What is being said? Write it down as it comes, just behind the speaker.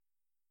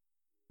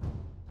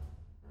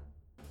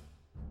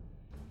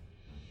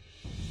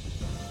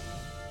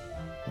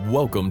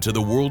Welcome to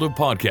the World of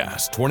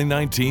Podcast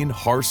 2019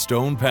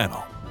 Hearthstone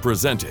panel,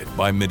 presented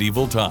by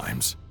Medieval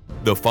Times.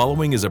 The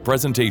following is a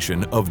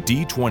presentation of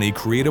D20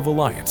 Creative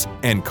Alliance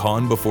and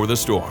Con Before the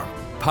Storm,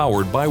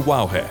 powered by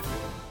Wowhead.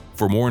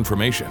 For more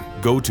information,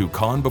 go to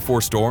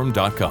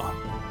conbeforestorm.com.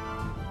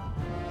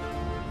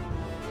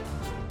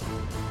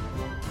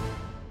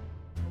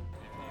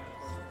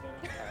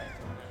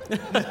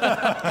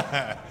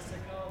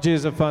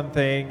 Is a fun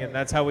thing, and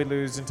that's how we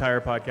lose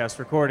entire podcast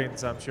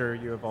recordings. I'm sure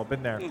you have all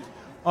been there.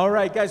 All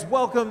right, guys,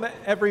 welcome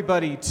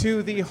everybody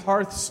to the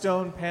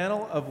Hearthstone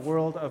panel of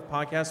World of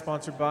Podcast,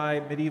 sponsored by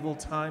Medieval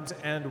Times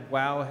and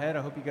Wowhead.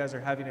 I hope you guys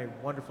are having a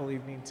wonderful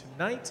evening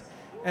tonight.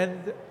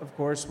 And, of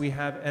course, we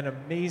have an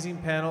amazing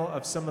panel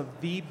of some of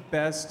the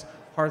best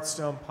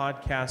Hearthstone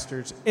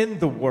podcasters in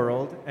the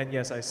world. And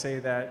yes, I say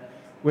that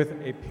with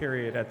a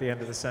period at the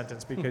end of the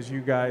sentence because you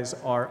guys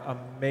are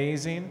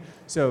amazing.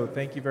 So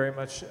thank you very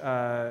much,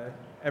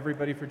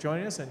 everybody, for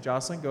joining us. And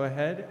Jocelyn, go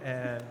ahead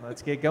and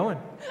let's get going.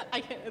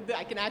 I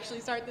can actually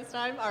start this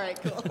time? All right,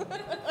 cool.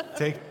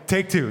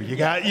 Take two. You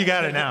got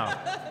it now.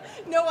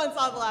 No one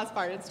saw the last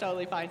part. It's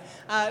totally fine.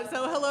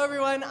 So hello,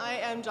 everyone. I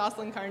am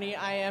Jocelyn Carney.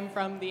 I am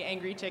from The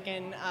Angry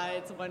Chicken.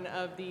 It's one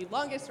of the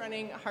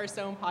longest-running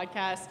Hearthstone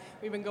podcasts.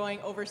 We've been going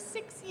over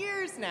 6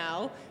 years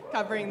now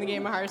covering the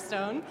game of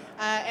Hearthstone.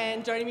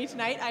 And joining me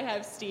tonight, I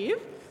have Steve.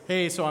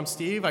 Hey, so I'm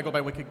Steve. I go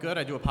by Wicked Good.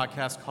 I do a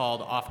podcast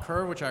called Off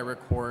Curve, which I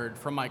record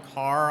from my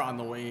car on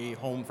the way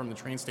home from the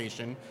train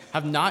station.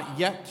 Have not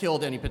yet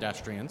killed any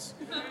pedestrians.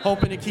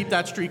 Hoping to keep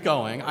that streak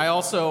going. I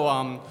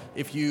also,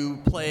 if you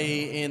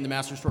play in the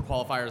Masters Tour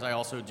qualifiers, I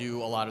also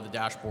do a lot of the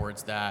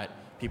dashboards that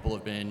people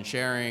have been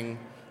sharing.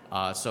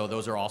 So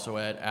those are also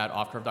at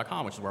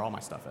offcurve.com, which is where all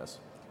my stuff is.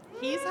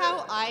 He's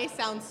how I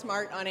sound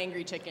smart on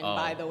Angry Chicken,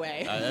 by the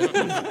way.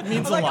 That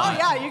means I'm like, a lot. oh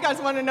yeah, you guys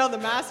want to know the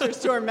Masters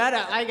Tour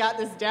meta. I got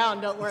this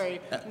down, don't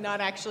worry. Not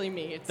actually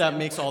me. It's that him.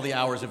 makes all the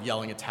hours of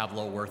yelling at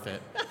Tableau worth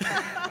it.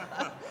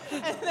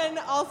 And then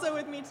also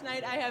with me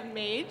tonight, I have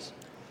Mage.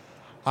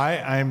 Hi,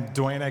 I'm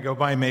Dwayne. I go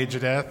by Mage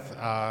of Death.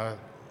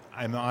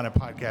 I'm on a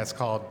podcast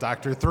called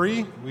Dr.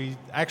 3. We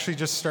actually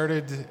just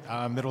started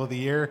middle of the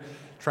year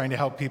trying to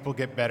help people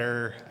get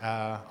better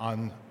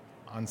on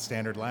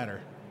standard ladder.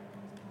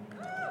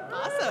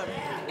 Awesome.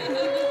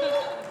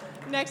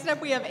 Next up,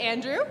 we have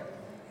Andrew.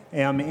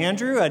 Hey, I'm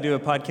Andrew. I do a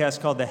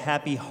podcast called The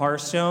Happy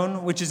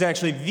Hearthstone, which is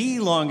actually the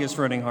longest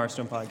running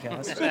Hearthstone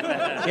podcast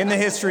in the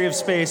history of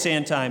space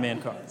and time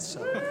and cards.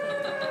 So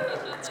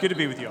it's good to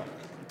be with you all.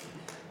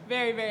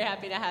 Very, very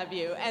happy to have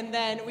you. And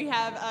then we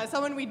have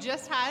someone we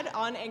just had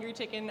on Angry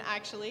Chicken,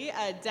 actually.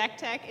 Deck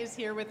Tech is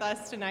here with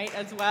us tonight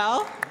as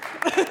well.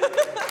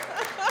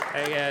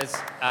 Hey guys,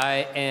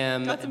 I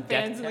am Got some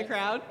fans in the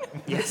crowd.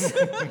 Yes,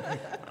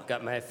 I've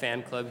got my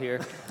fan club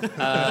here.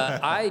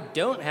 I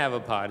don't have a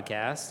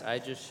podcast. I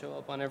just show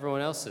up on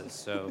everyone else's.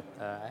 So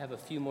I have a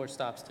few more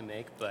stops to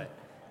make, but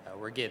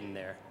we're getting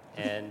there.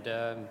 And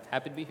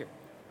happy to be here.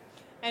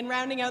 And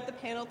rounding out the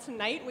panel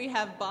tonight, we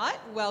have Bot.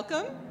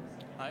 Welcome.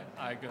 Hi,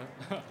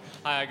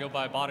 I go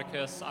by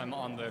Boticus. I'm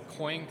on the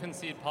Coin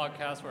Concede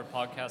podcast, where a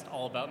podcast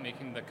all about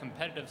making the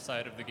competitive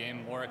side of the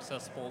game more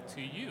accessible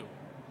to you.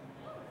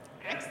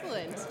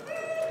 Excellent.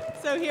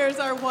 So here's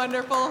our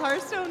wonderful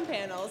Hearthstone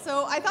panel.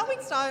 So I thought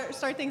we'd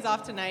start things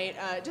off tonight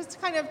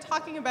just kind of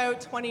talking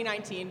about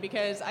 2019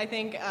 because I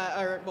think,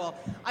 I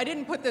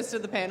didn't put this to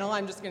the panel.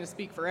 I'm just going to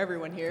speak for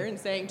everyone here and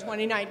saying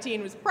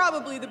 2019 was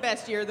probably the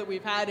best year that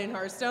we've had in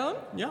Hearthstone.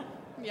 Yeah.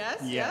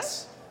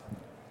 Yes?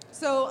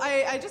 So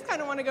I just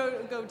kind of want to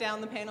go down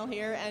the panel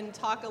here and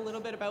talk a little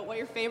bit about what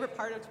your favorite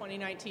part of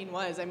 2019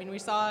 was. I mean, we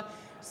saw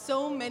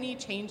so many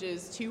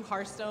changes to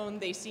Hearthstone.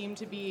 They seem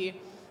to be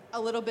a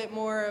little bit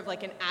more of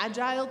like an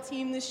agile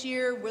team this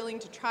year, willing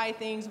to try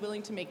things,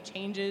 willing to make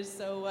changes.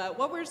 So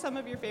what were some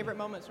of your favorite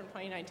moments from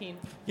 2019?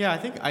 Yeah,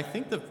 I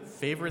think the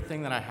favorite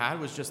thing that I had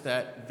was just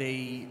that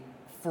they,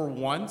 for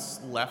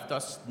once, left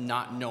us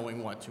not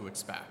knowing what to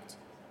expect.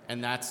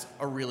 And that's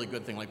a really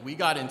good thing. Like, we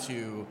got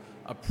into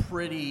a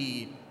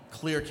pretty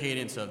clear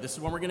cadence of this is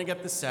when we're going to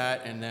get the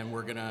set, and then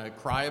we're going to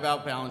cry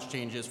about balance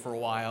changes for a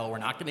while. We're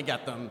not going to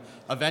get them.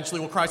 Eventually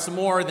we'll cry some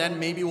more, then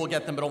maybe we'll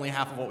get them, but only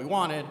half of what we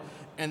wanted.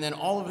 And then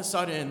all of a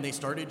sudden they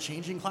started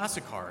changing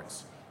classic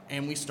cards,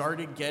 and we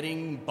started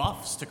getting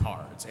buffs to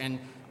cards. And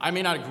I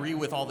may not agree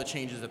with all the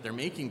changes that they're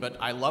making, but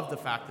I love the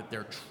fact that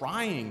they're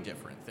trying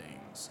different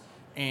things.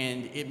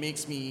 And it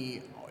makes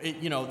me,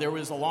 there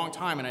was a long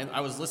time, and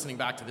I was listening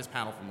back to this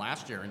panel from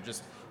last year, and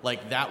just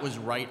like that was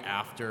right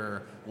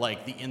after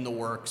like the In the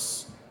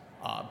Works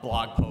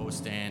blog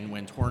post, and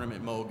when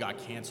tournament mode got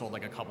canceled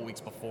like a couple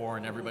weeks before,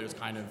 and everybody was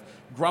kind of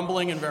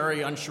grumbling and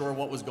very unsure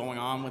what was going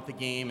on with the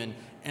game.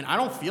 And I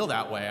don't feel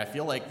that way. I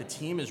feel like the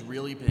team has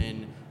really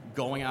been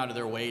going out of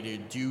their way to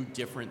do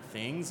different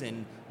things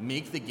and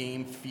make the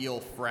game feel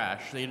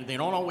fresh. They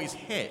don't always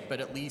hit,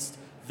 but at least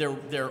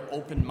they're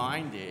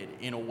open-minded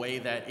in a way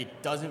that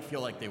it doesn't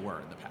feel like they were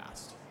in the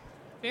past.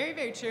 Very,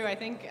 very true. I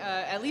think,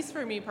 at least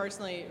for me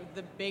personally,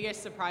 the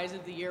biggest surprise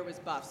of the year was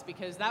buffs,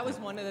 because that was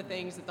one of the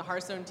things that the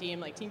Hearthstone team,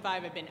 like Team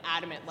 5, had been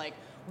adamant, like,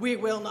 we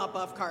will not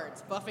buff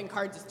cards. Buffing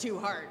cards is too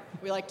hard.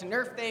 We like to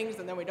nerf things,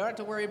 and then we don't have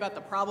to worry about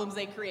the problems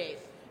they create.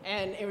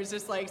 And it was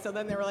just like, so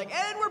then they were like,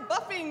 and we're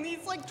buffing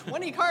these like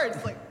 20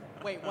 cards. Like,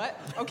 wait, what?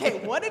 Okay,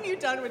 what have you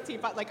done with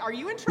Team 5? Like, are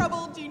you in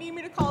trouble? Do you need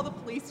me to call the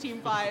police,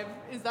 Team 5?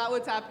 Is that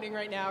what's happening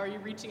right now? Are you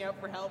reaching out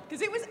for help?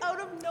 Because it was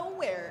out of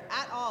nowhere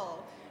at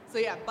all. So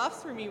yeah,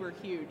 buffs for me were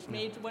huge.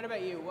 Mage, what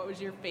about you? What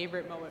was your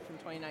favorite moment from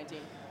 2019?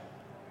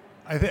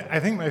 I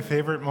think my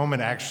favorite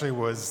moment actually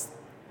was,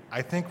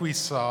 I think we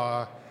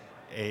saw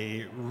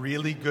a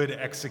really good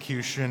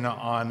execution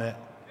on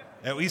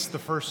at least the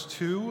first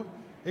 2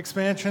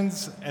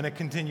 expansions and a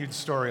continued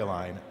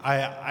storyline.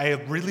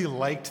 I really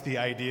liked the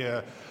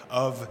idea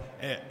of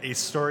a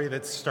story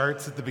that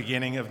starts at the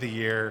beginning of the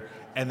year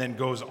and then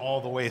goes all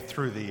the way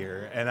through the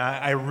year. And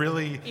I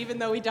really... Even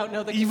though we don't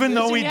know the Even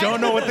though we yet. don't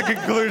know what the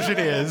conclusion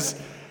is.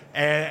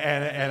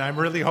 And I'm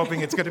really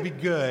hoping it's going to be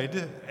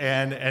good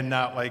and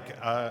not like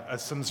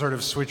some sort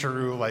of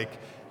switcheroo like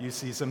you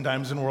see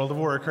sometimes in World of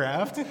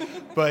Warcraft.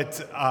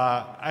 But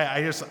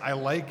I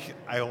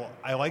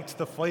liked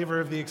the flavor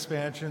of the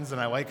expansions,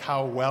 and I like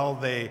how well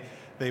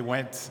they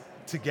went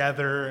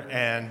together,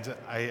 and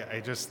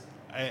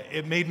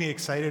it made me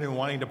excited and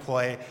wanting to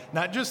play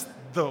not just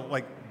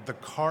the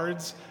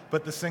cards,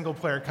 but the single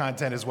player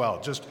content as well.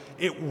 Just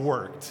it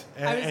worked,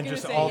 and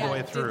just all the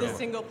way through. Did the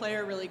single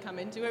player really come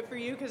into it for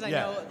you? Because I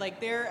know like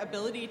their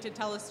ability to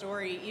tell a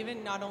story,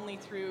 even not only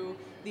through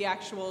the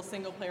actual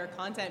single player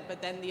content,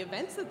 but then the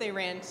events that they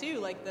ran too,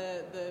 like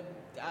the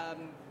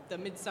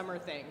Midsummer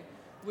thing,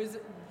 was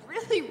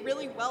really,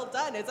 really well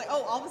done. It's like,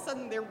 oh, all of a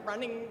sudden they're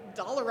running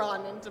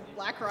Dalaran into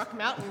Blackrock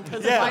Mountain,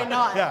 because why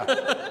not?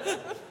 Yeah.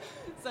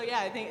 So yeah,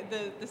 I think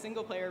the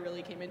single player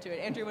really came into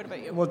it. Andrew, what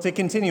about you? Well, to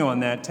continue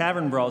on that,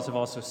 Tavern Brawls have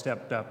also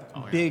stepped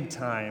up big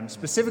time,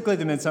 specifically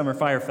the Midsummer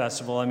Fire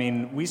Festival. I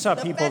mean, we saw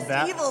people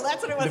Festival,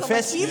 that's what it was. The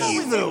Festival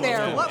was in there.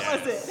 Festival.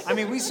 What was it? I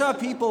mean, we saw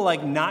people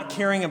like not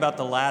caring about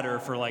the ladder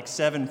for like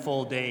 7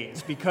 full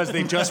days because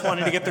they just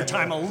wanted to get their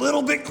time a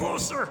little bit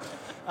closer.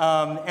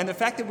 And the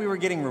fact that we were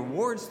getting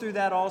rewards through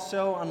that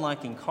also,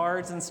 unlocking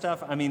cards and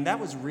stuff, I mean, that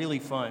was really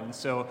fun.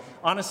 So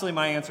honestly,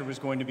 my answer was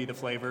going to be the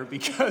flavor,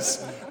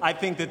 because I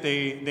think that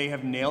they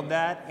have nailed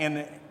that.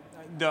 And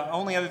the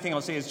only other thing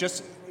I'll say is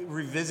just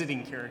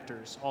revisiting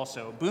characters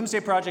also. Boomsday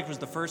Project was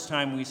the first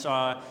time we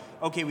saw,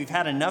 okay, we've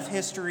had enough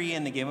history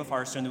in the game of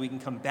Hearthstone that we can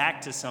come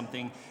back to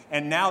something.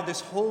 And now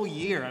this whole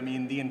year, I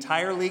mean, the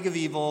entire League of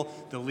Evil,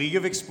 the League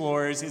of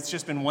Explorers, it's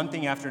just been one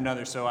thing after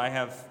another. So I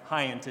have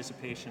high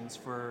anticipations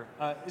for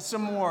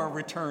some more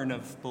return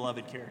of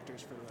beloved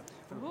characters for the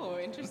Oh,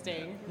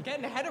 interesting. We're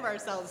getting ahead of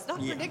ourselves. It's not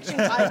prediction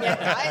time yet,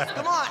 guys.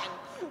 Come on.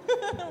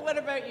 What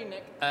about you,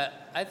 Nick?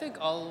 I think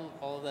all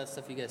of that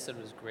stuff you guys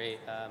said was great.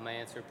 My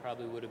answer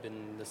probably would have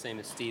been the same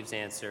as Steve's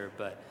answer,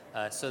 but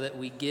so that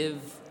we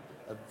give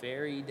a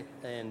varied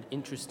and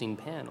interesting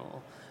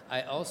panel.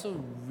 I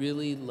also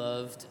really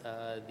loved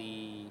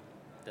the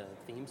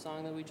theme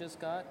song that we just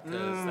got,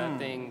 because that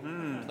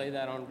thing, play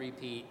that on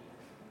repeat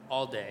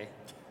all day.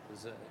 It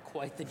was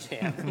quite the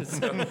jam.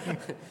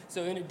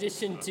 So in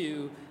addition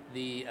to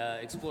the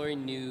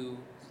exploring new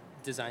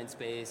design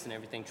space and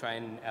everything,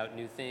 trying out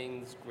new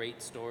things,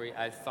 great story.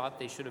 I thought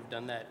they should have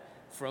done that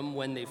from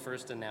when they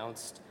first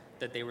announced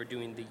that they were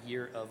doing the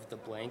year of the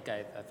blank.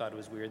 I thought it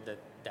was weird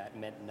that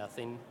meant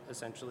nothing,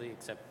 essentially,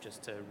 except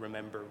just to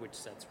remember which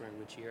sets were in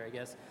which year, I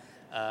guess.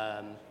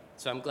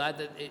 So I'm glad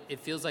that it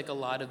feels like a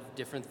lot of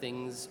different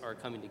things are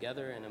coming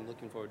together, and I'm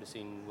looking forward to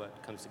seeing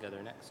what comes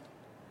together next.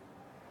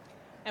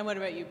 And what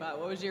about you, Bob?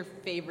 What was your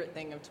favorite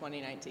thing of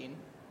 2019?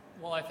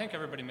 Well, I think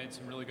everybody made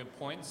some really good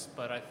points,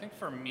 but I think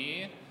for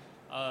me,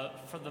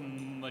 for the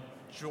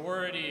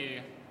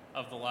majority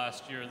of the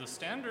last year, the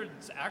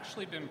standard's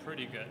actually been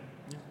pretty good.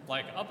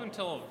 Like, up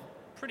until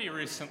pretty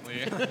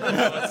recently, I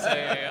would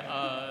say,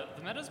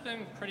 the meta's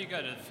been pretty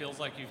good. It feels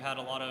like you've had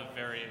a lot of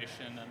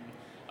variation and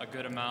a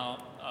good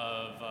amount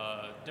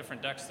of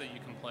different decks that you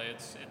can play.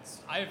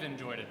 I've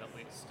enjoyed it, at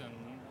least,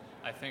 and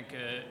I think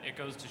it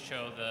goes to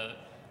show that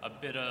a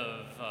bit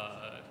of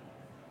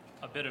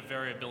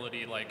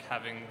variability, like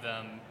having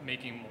them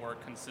making more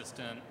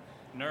consistent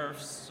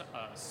nerfs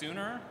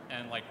sooner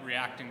and like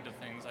reacting to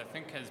things, I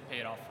think has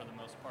paid off for the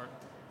most part.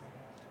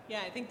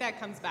 Yeah, I think that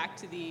comes back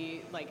to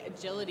the like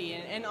agility,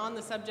 and on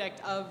the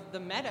subject of the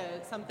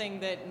meta, something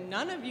that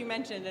none of you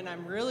mentioned and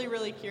I'm really,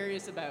 really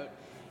curious about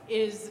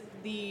is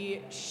the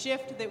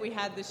shift that we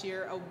had this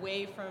year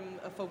away from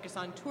a focus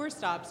on tour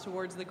stops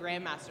towards the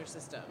Grandmaster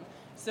system.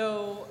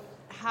 So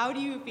how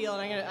do you feel,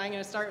 and I'm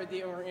gonna start with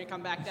you, and we're gonna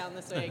come back down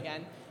this way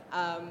again.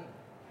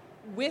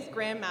 With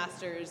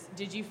Grandmasters,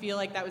 did you feel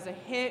like that was a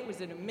hit?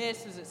 Was it a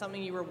miss? Was it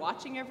something you were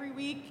watching every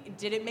week?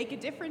 Did it make a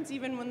difference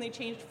even when they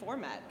changed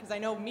format? Because I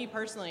know me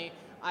personally,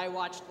 I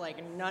watched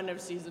like none of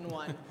season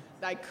 1.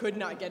 I could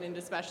not get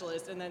into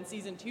Specialist, and then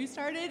season 2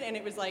 started, and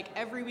it was like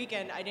every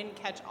weekend I didn't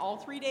catch all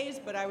 3 days,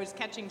 but I was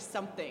catching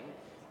something.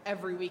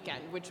 every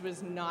weekend, which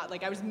was not,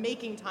 like, I was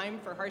making time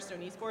for Hearthstone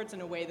esports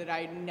in a way that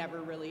I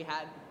never really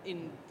had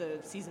in the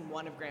season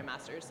 1 of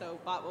Grandmasters. So,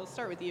 Bot, we'll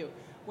start with you.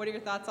 What are your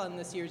thoughts on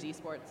this year's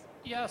esports?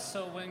 Yeah,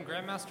 so when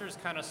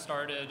Grandmasters kind of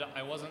started,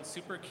 I wasn't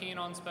super keen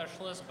on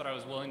Specialist, but I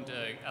was willing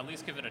to at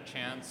least give it a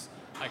chance.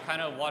 I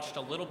kind of watched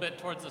a little bit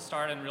towards the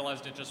start and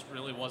realized it just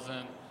really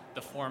wasn't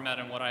the format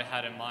and what I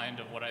had in mind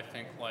of what I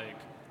think like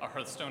a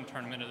Hearthstone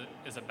tournament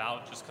is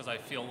about, just because I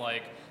feel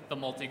like the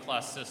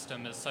multi-class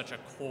system is such a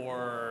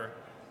core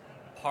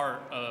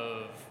part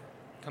of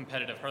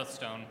competitive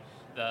Hearthstone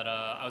that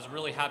I was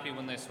really happy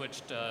when they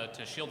switched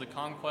to Shielded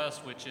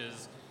Conquest, which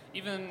is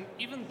even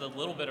the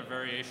little bit of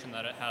variation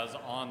that it has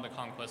on the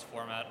Conquest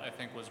format, I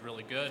think was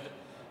really good,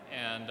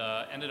 and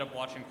ended up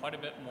watching quite a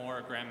bit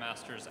more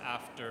Grandmasters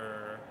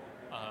after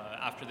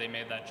they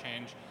made that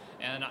change.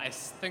 And I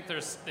think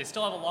they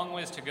still have a long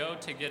ways to go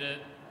to get it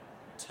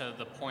to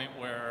the point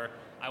where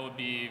I would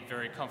be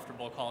very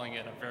comfortable calling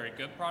it a very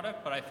good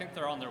product, but I think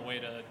they're on their way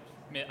to,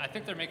 I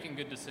think they're making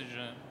good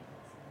decisions.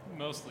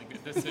 Mostly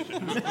good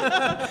decisions.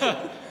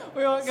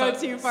 We won't go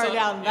too far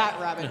down that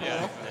rabbit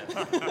hole.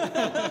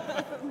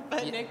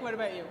 But Nick, what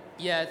about you?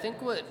 Yeah, I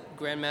think what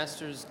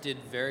Grandmasters did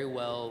very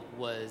well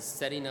was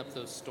setting up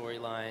those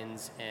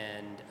storylines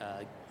and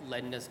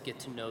letting us get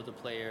to know the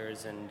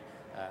players. And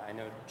I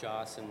know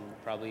Joss and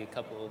probably a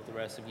couple of the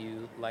rest of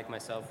you, like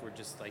myself, were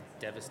just like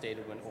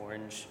devastated when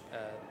Orange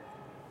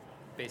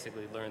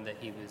basically learned that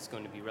he was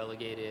going to be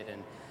relegated.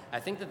 And I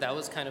think that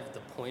was kind of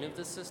the point of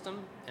the system,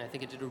 and I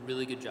think it did a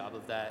really good job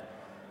of that.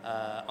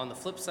 On the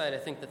flip side, I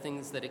think the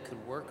things that it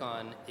could work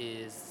on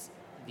is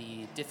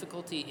the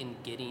difficulty in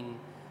getting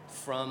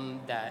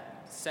from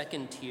that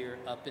second tier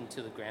up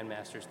into the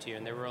Grandmasters tier.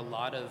 And there were a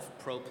lot of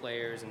pro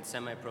players and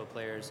semi-pro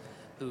players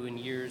who in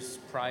years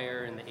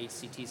prior in the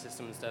HCT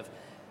system and stuff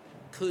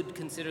could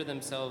consider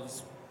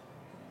themselves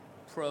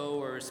pro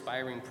or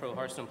aspiring pro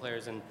Hearthstone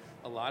players, and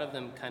a lot of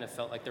them kind of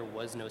felt like there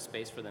was no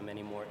space for them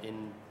anymore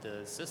in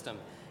the system.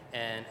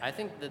 And I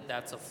think that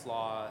that's a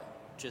flaw,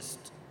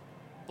 just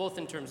both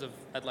in terms of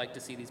I'd like to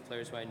see these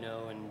players who I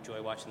know and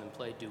enjoy watching them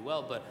play do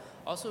well, but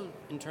also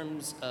in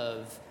terms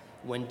of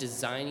when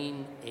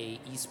designing a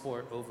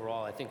esport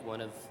overall. I think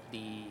one of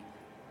the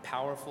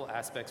powerful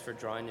aspects for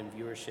drawing in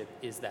viewership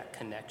is that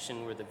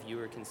connection where the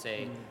viewer can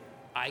say,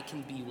 I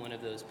can be one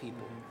of those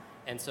people.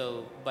 And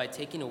so by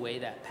taking away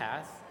that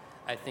path,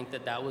 I think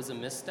that was a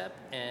misstep,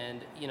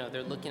 and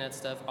they're looking at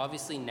stuff.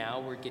 Obviously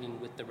now we're getting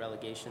with the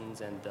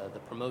relegations and the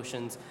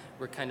promotions,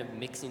 we're kind of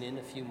mixing in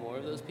a few more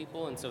of those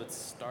people, and so it's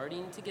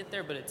starting to get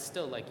there, but it's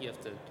still like you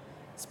have to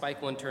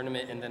spike one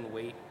tournament and then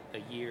wait a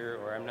year,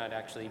 or I'm not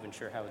actually even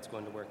sure how it's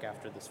going to work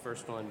after this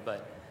first one,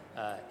 but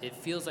it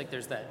feels like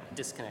there's that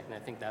disconnect, and I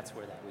think that's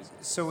where that was.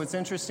 So what's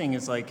interesting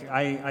is like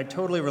I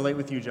totally relate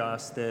with you,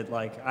 Joss, that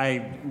like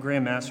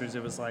Grandmasters,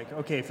 it was like,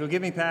 okay, if you'll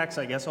give me packs,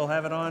 I guess I'll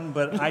have it on,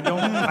 but I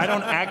don't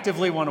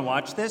actively want to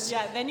watch this.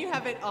 Yeah, then you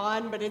have it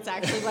on, but it's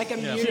actually like a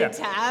muted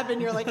tab,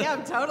 and you're like, yeah,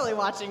 I'm totally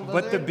watching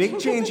Blizzard. But the big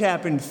change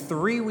happened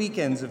 3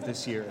 weekends of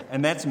this year,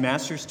 and that's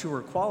Masters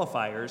Tour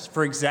qualifiers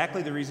for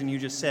exactly the reason you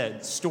just said,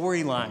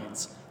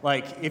 storylines.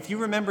 Like, if you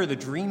remember the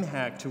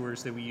DreamHack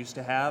tours that we used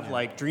to have,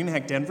 like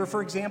DreamHack Denver,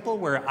 for example,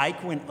 where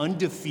Ike went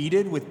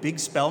undefeated with Big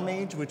Spell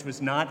Mage, which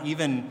was not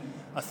even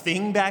a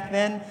thing back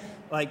then.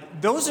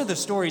 Like, those are the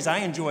stories I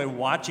enjoy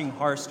watching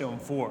Hearthstone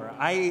for.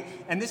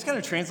 And this kind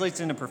of translates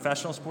into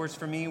professional sports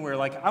for me, where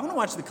like I want to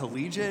watch the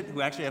collegiate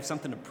who actually have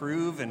something to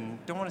prove, and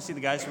don't want to see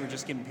the guys who are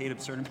just getting paid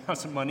absurd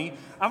amounts of money.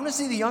 I want to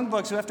see the young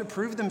bucks who have to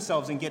prove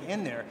themselves and get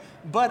in there.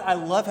 But I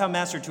love how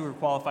Master Tour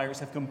qualifiers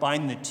have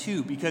combined the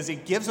two, because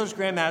it gives those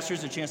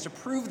Grandmasters a chance to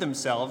prove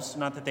themselves.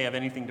 Not that they have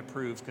anything to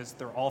prove, because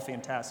they're all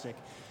fantastic.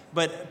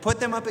 But put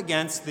them up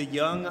against the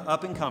young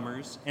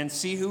up-and-comers and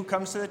see who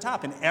comes to the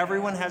top. And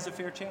everyone has a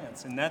fair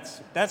chance. And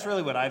that's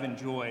really what I've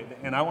enjoyed.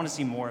 And I want to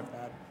see more of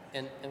that.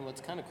 And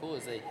what's kind of cool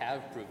is they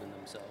have proven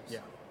themselves. Yeah.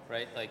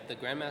 Right? Like, the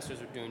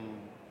Grandmasters are doing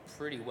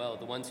pretty well.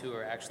 The ones who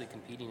are actually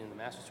competing in the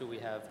Masters Tour, we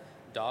have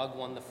Dog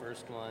won the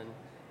first one.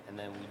 And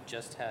then we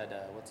just had,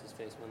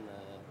 what's-his-face won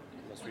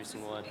the most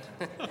recent one.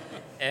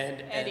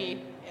 and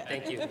Eddie.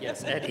 Thank you.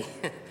 Yes, Eddie.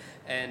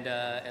 and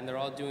they're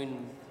all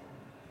doing...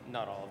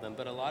 Not all of them,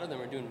 but a lot of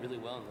them are doing really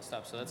well in the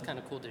stuff. So that's kind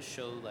of cool to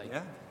show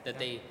that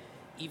they,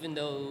 even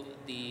though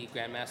the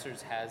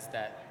Grandmasters has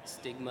that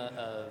stigma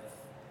of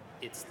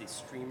it's the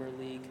streamer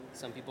league,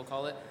 some people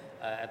call it,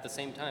 at the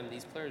same time,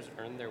 these players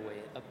earn their way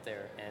up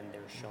there, and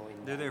they're showing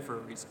They're there for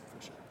a reason,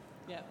 for sure.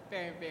 Yeah,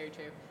 very, very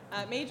true.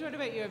 Mage, what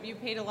about you? Have you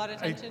paid a lot of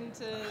attention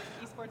to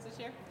esports this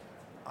year?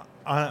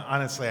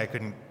 Honestly, I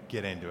couldn't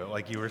get into it.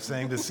 Like you were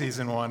saying, the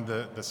season 1,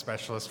 the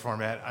specialist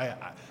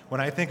format.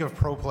 When I think of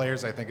pro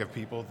players, I think of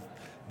people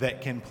that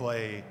can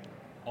play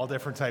all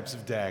different types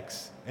of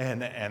decks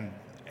and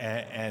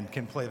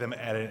can play them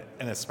at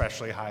an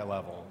especially high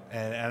level.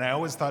 And I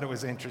always thought it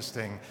was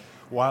interesting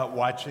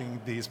watching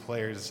these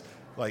players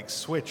like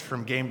switch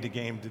from game to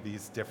game to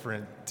these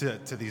different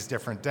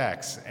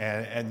decks,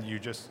 and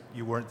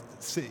you weren't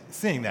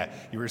seeing that.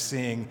 You were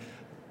seeing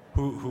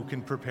who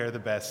can prepare the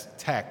best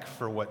tech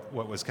for what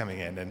was coming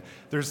in. And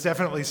there's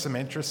definitely some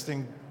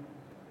interesting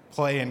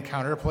play and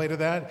counterplay to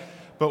that.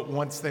 But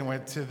once they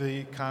went to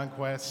the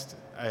Conquest,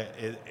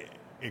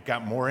 it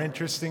got more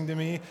interesting to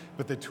me.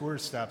 But the tour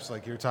stops,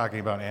 like you're talking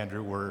about,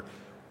 Andrew,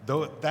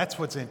 that's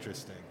what's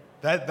interesting.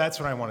 That's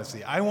what I want to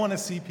see. I want to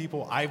see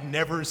people I've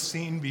never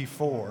seen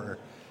before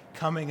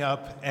coming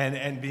up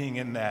and being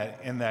in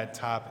that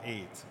top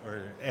 8,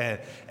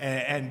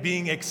 and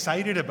being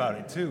excited about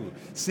it too.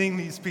 Seeing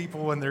these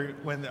people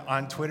when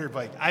on Twitter,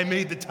 like, I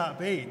made the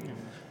top 8.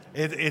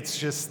 It's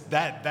just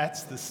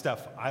that's the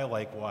stuff I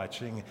like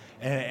watching,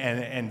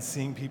 and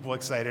seeing people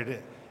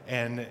excited,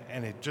 and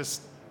it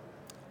just,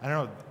 I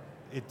don't know,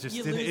 it just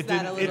it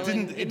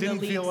didn't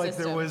feel like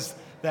there was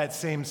that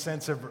same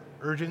sense of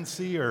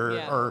urgency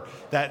or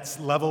that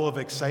level of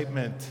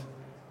excitement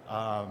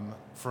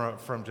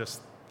from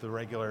just the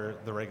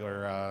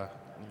regular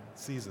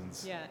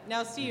seasons. Yeah.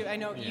 Now, Steve, I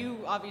know you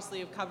obviously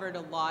have covered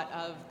a lot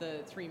of the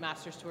 3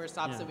 Masters Tour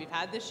stops that we've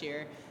had this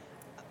year.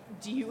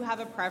 Do you have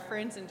a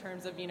preference in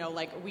terms of,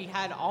 like, we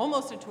had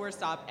almost a tour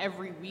stop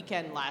every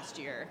weekend last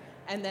year,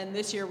 and then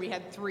this year we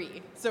had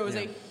 3. So it was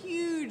a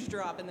huge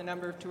drop in the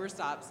number of tour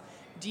stops.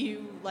 Do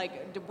you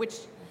like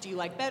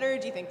better?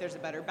 Do you think there's a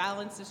better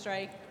balance to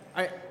strike?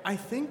 I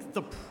think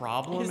the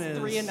problem is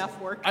 3 enough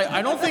work?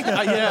 I don't think.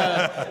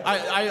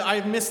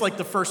 I miss like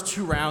the first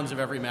 2 rounds of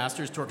every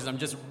Masters Tour because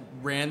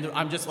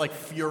I'm just like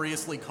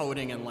furiously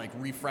coding and like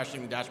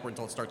refreshing the dashboard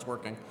until it starts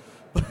working.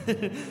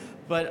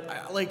 But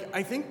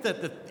I think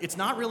that it's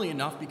not really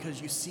enough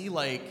because you see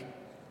like.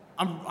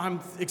 I'm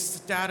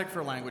ecstatic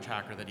for Language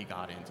Hacker that he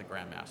got into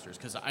Grandmasters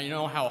because I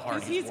know how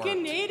hard he's worked.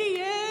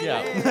 Canadian.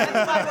 Yeah.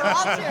 That's why we're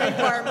all cheering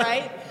for him,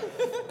 right?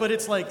 But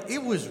it's like,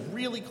 it was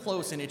really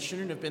close, and it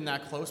shouldn't have been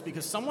that close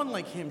because someone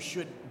like him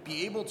should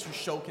be able to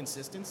show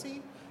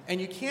consistency,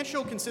 and you can't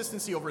show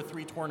consistency over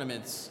 3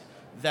 tournaments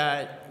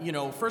that,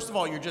 first of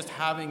all, you're just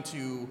having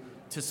to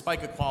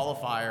spike a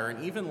qualifier,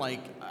 and even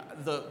like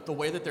the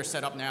way that they're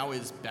set up now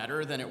is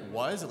better than it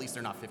was. At least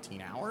they're not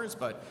 15 hours,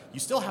 but you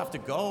still have to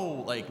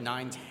go like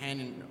 9,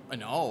 10,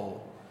 and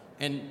 0.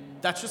 And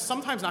that's just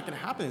sometimes not going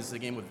to happen. This is a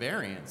game with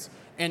variance.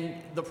 And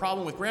the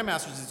problem with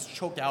Grandmasters is it's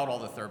choked out all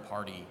the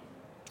third-party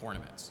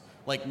tournaments.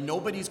 Like,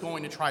 nobody's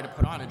going to try to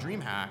put on a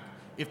DreamHack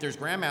if there's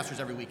Grandmasters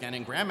every weekend,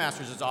 and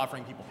Grandmasters is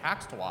offering people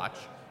hacks to watch,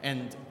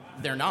 and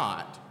they're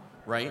not,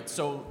 right?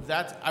 So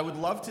I would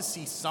love to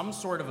see some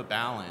sort of a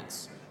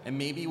balance. And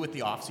maybe with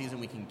the off-season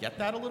we can get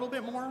that a little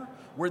bit more,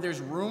 where there's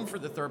room for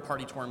the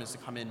third-party tournaments to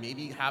come in,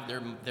 maybe have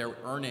their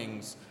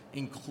earnings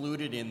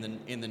included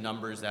in the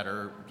numbers that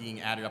are being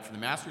added up for the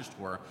Masters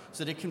Tour,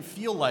 so that it can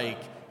feel like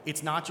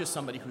it's not just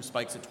somebody who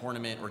spikes a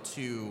tournament or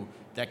 2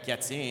 that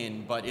gets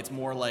in, but it's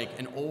more like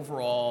an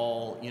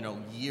overall,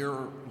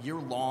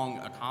 year-long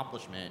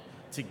accomplishment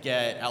to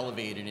get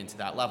elevated into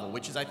that level,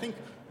 which is, I think,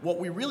 what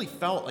we really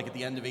felt like at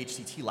the end of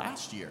HCT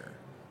last year.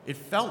 It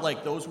felt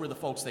like those were the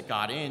folks that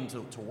got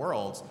into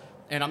Worlds.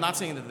 And I'm not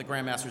saying that the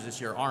Grandmasters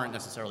this year aren't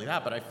necessarily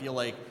that, but I feel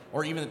like,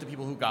 or even that the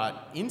people who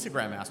got into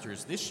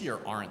Grandmasters this year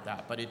aren't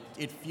that, but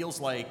it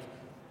feels like,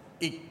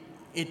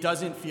 it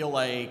doesn't feel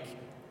like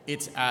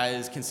it's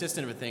as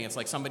consistent of a thing. It's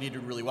like somebody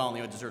did really well and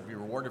they would deserve to be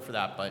rewarded for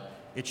that, but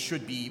it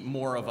should be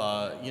more of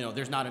a,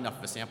 there's not enough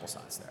of a sample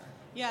size there.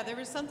 Yeah, there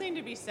was something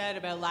to be said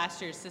about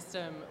last year's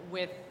system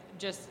with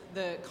just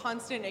the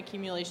constant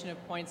accumulation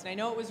of points. And I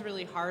know it was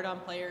really hard on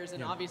players,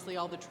 and obviously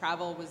all the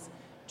travel was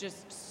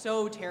just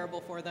so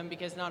terrible for them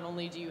because not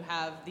only do you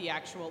have the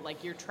actual,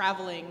 like, you're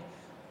traveling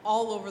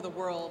all over the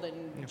world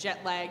and jet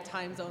lag,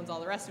 time zones,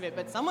 all the rest of it,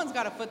 but someone's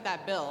got to foot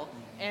that bill.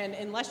 And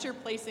unless you're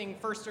placing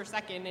first or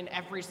second in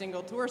every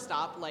single tour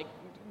stop, like,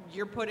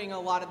 you're putting a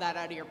lot of that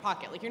out of your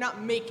pocket. Like, you're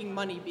not making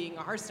money being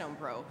a Hearthstone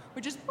pro,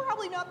 which is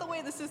probably not the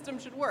way the system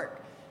should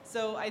work.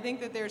 So I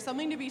think that there's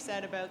something to be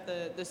said about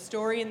the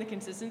story and the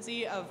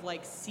consistency of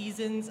like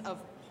seasons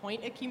of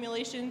point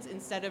accumulations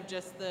instead of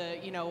just the,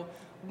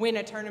 win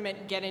a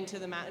tournament, get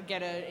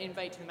an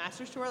invite to the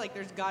Masters Tour. Like,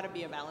 there's got to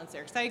be a balance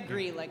there. Because I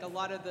agree, like, a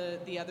lot of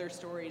the other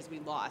stories we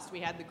lost. We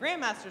had the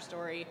Grandmaster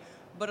story,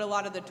 but a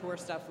lot of the tour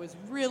stuff was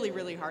really,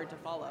 really hard to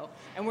follow.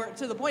 And we're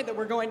to the point that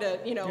we're going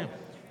to,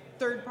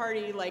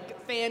 third-party,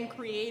 like,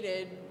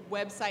 fan-created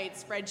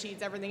websites,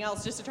 spreadsheets, everything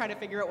else, just to try to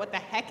figure out what the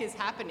heck is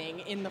happening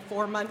in the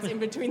 4 months in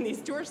between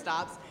these tour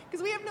stops,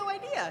 because we have no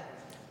idea.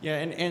 Yeah,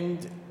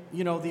 and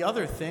the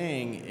other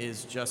thing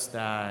is just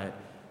that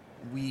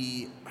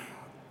we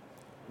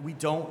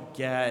don't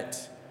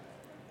get,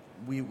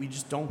 we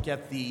just don't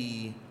get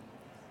the,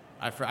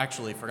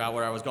 actually forgot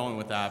where I was going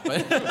with that,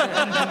 but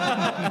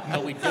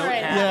but we don't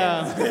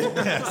have it.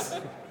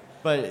 Yes.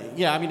 But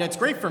yeah, I mean, it's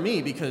great for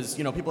me because,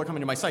 people are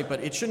coming to my site,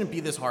 but it shouldn't be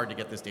this hard to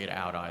get this data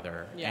out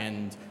either. Yeah.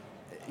 And,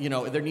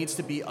 there needs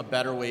to be a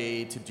better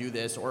way to do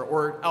this.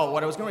 Or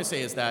what I was going to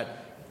say is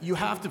that you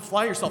have to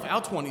fly yourself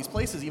out to one of these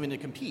places even to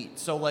compete.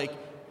 So, like,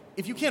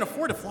 if you can't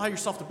afford to fly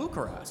yourself to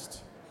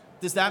Bucharest,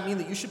 does that mean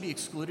that you should be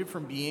excluded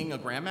from being a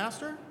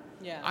Grandmaster?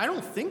 Yeah. I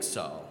don't think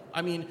so.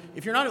 I mean,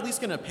 if you're not at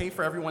least going to pay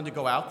for everyone to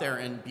go out there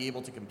and be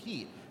able to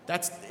compete,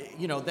 that's,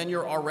 then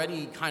you're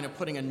already kind of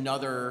putting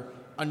another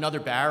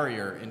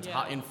barrier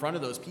in front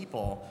of those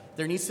people.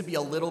 There needs to be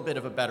a little bit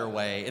of a better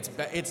way.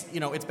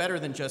 It's better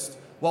than just,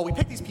 well, we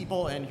pick these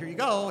people and here you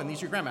go and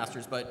these are your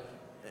grandmasters, but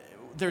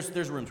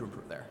there's room to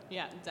improve there.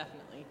 Yeah,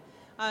 definitely.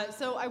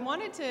 So I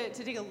wanted to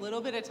take a little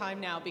bit of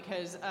time now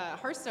because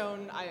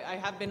Hearthstone, I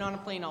have been on a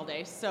plane all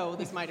day, so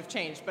this might have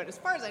changed. But as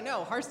far as I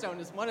know, Hearthstone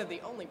is one of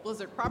the only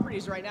Blizzard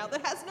properties right now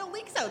that has no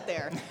leaks out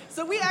there.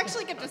 So we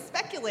actually get to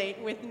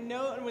speculate with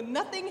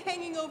nothing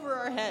hanging over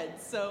our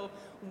heads. So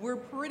we're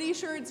pretty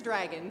sure it's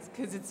dragons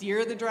because it's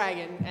Year of the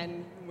Dragon,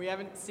 and we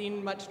haven't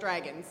seen much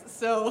dragons.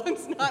 So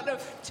it's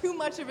not too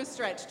much of a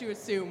stretch to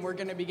assume we're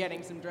going to be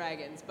getting some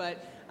dragons.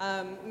 But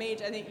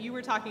Mage, I think you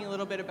were talking a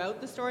little bit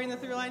about the story and the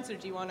through line, so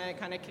do you want to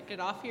kind of kick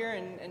it off here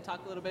and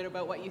talk a little bit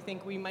about what you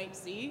think we might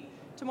see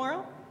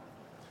tomorrow?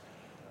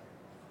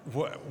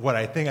 What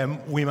I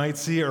think we might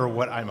see, or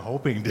what I'm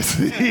hoping to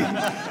see. A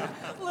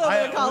little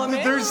bit of column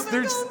A, a little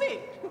bit of column B.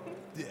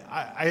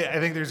 I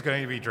think there's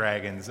going to be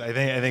dragons. I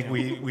think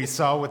we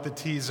saw with the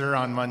teaser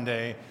on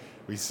Monday,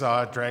 we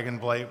saw Dragon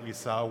Blight, we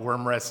saw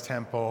Wormrest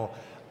Temple.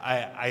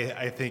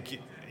 I think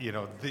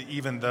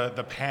even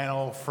the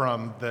panel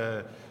from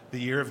the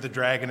Year of the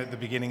Dragon at the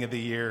beginning of the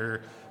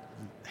year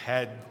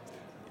had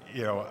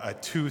a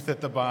tooth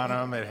at the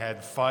bottom. It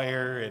had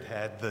fire. It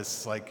had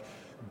this like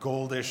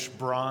goldish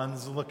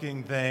bronze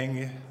looking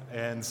thing,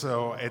 and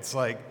so it's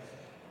like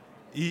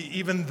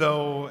even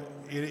though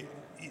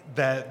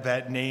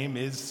that name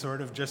is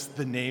sort of just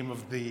the name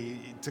of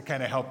to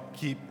kind of help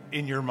keep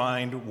in your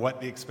mind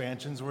what the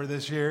expansions were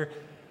this year,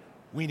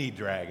 we need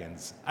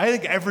dragons. I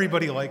think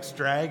everybody likes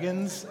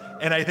dragons,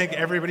 and I think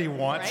everybody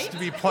wants to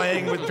be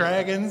playing with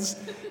dragons,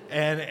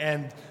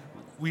 and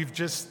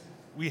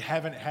we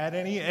haven't had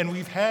any, and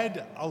we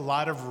have a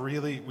lot of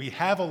really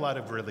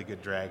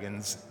good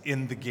dragons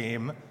in the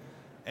game,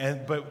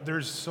 but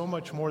there's so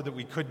much more that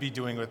we could be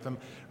doing with them.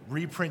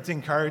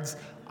 Reprinting cards.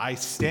 I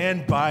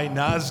stand by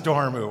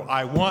Nozdormu.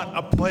 I want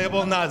a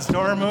playable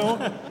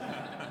Nozdormu.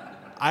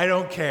 I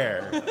don't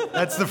care.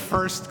 That's the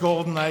first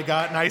golden I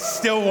got, and I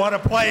still want to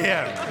play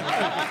him.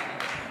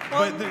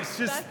 Well, but there's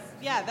just...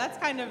 That's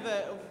kind of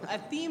a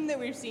theme that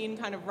we've seen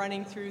kind of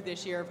running through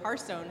this year of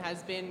Hearthstone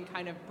has been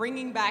kind of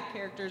bringing back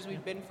characters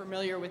we've been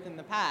familiar with in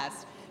the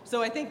past.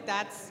 So I think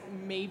that's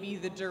maybe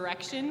the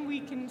direction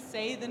we can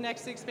say the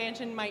next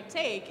expansion might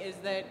take, is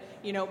that,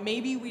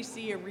 maybe we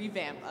see a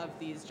revamp of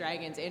these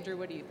dragons. Andrew,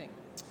 what do you think?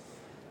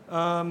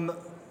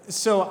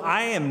 So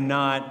I am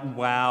not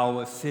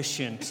WoW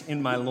efficient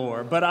in my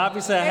lore, but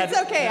obviously I had.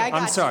 It's okay. I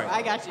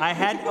got you.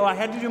 I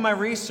had to do my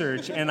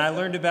research, and I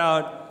learned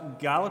about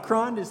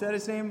Galakron. Is that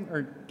his name?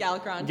 Or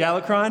Galakron.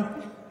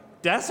 Galakron.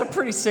 That's a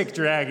pretty sick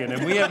dragon,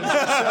 and we have.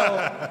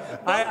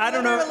 So I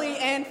don't know. Literally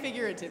and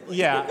figuratively.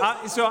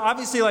 Yeah. So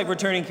obviously, like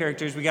returning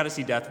characters, we got to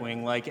see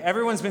Deathwing. Like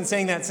everyone's been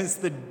saying that since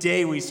the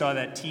day we saw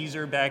that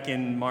teaser back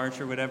in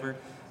March or whatever.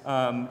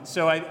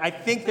 So I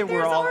think that There's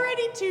we're all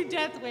already 2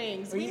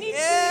 Deathwings. We need 2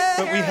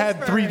 But we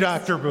had 3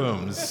 Dr.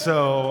 Booms,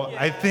 so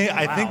I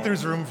think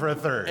there's room for a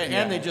third.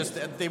 And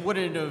they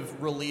wouldn't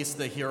have released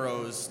the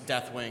Heroes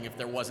Deathwing if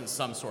there wasn't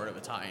some sort of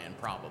a tie-in,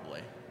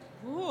 probably.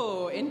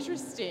 Ooh,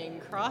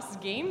 interesting.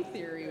 Cross-game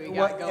theory we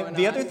got going on.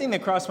 The other thing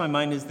that crossed my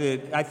mind is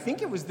that I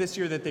think it was this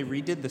year that they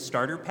redid the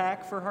starter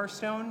pack for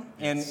Hearthstone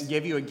and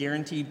gave you a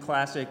guaranteed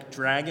classic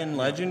Dragon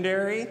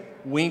Legendary.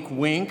 Wink,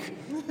 wink.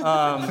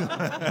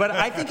 But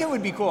I think it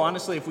would be cool,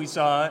 honestly, if we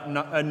saw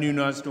a new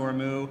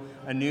Nozdormu,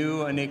 a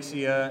new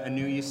Onyxia, a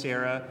new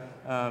Ysera.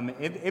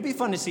 It'd be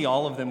fun to see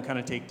all of them kind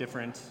of take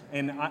different.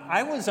 And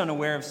I was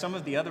unaware of some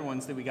of the other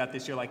ones that we got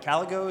this year, like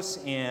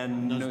Kalagos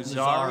and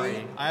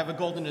Nozari. I have a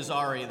golden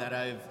Nozari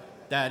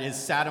that is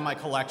sat in my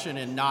collection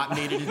and not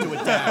made it into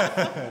a deck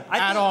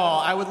at all.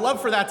 I would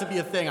love for that to be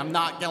a thing. I'm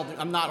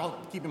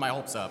not keeping my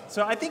hopes up.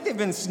 So I think they've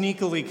been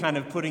sneakily kind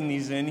of putting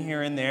these in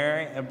here and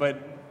there,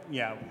 but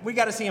yeah, we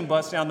got to see them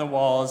bust down the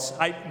walls.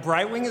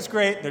 Brightwing is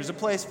great. There's a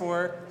place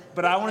for it,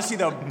 but I want to see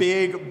the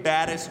big,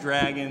 baddest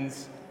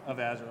dragons of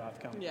Azeroth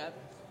come. Yeah.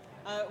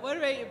 What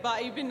about you,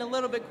 Bot? You've been a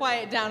little bit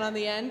quiet down on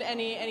the end.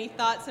 Any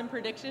thoughts and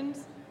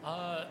predictions?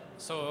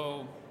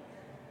 So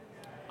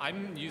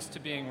I'm used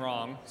to being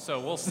wrong, so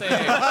we'll say...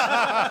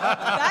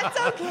 That's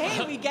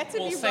okay. We get to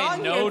be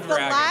wrong no here. It's the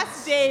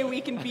last day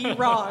we can be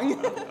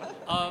wrong.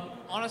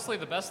 Honestly,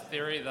 the best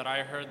theory that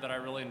I heard that I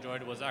really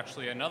enjoyed was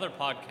actually another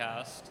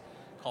podcast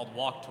called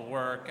Walk to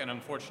Work, and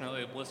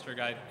unfortunately the Blister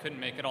guy couldn't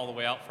make it all the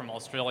way out from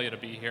Australia to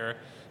be here.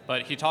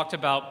 But he talked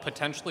about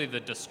potentially the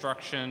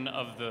destruction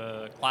of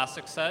the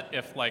classic set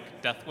if,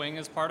 like, Deathwing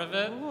is part of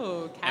it.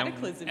 Ooh,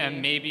 cataclysm.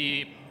 And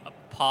maybe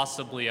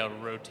possibly a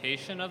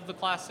rotation of the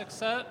classic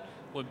set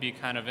would be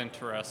kind of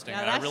interesting.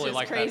 Now, and I really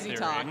like that theory.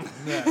 Talk.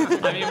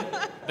 I mean,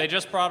 they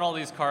just brought all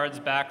these cards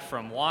back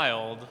from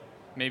Wild.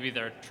 Maybe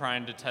they're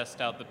trying to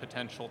test out the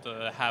potential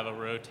to have a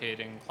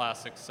rotating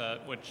classic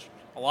set, which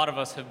a lot of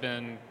us have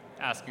been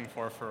asking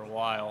for a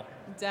while.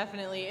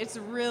 Definitely. It's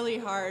really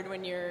hard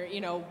when you're,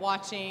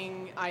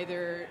 watching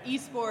either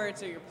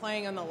esports or you're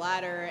playing on the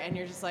ladder and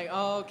you're just like,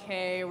 oh,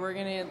 okay, we're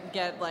going to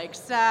get like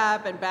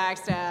stab and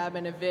backstab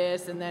and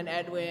Abyss and then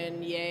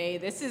Edwin. Yay,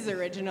 this is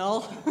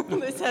original.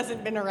 This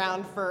hasn't been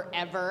around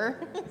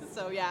forever.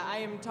 So yeah, I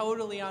am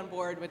totally on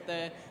board with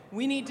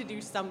we need to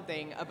do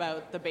something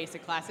about the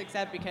basic classic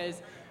set,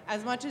 because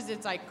as much as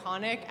it's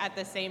iconic, at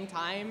the same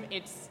time,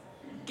 it's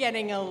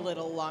getting a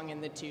little long in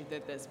the tooth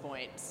at this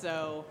point.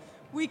 So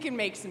we can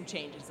make some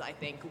changes, I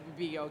think. We'd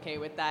be okay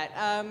with that.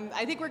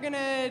 I think we're going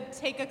to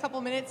take a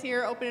couple minutes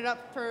here, open it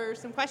up for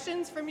some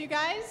questions from you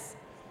guys.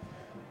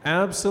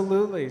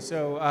 Absolutely.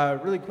 So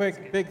really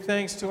quick, big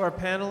thanks to our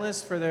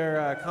panelists for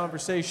their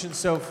conversation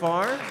so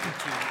far.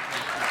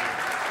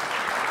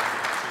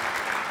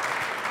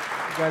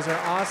 You guys are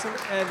awesome.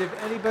 And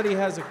if anybody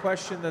has a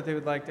question that they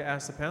would like to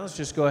ask the panelists,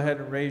 just go ahead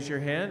and raise your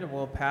hand and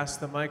we'll pass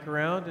the mic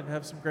around and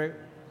have some great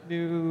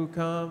new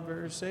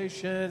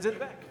conversations in the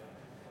back.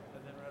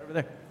 And then right over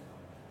there.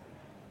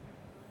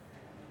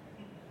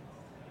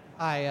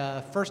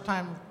 Hi,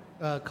 first-time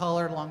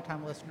caller,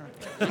 long-time listener.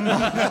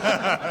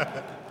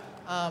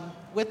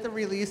 With the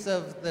release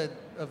of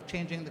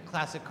changing the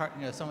classic card,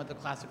 some of the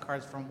classic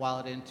cards from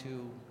Wild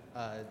into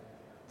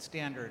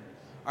standard,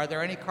 are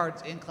there any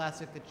cards in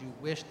Classic that you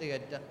wish they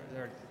had done,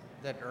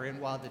 that are in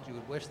Wild that you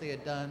would wish they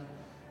had done,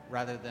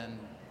 rather than,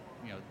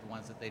 the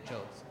ones that they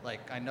chose?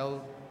 Like, I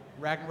know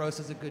Ragnaros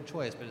is a good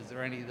choice, but is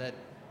there any that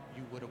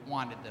you would have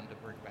wanted them to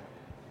bring back?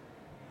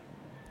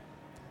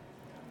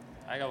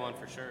 I got one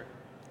for sure.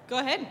 Go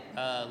ahead.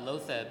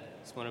 Lotheb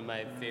is one of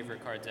my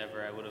favorite cards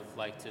ever. I would have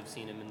liked to have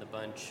seen him in the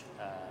bunch.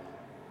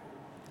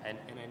 And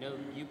I know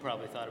you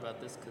probably thought about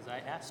this because I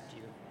asked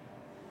you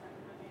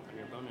on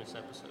your bonus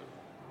episode.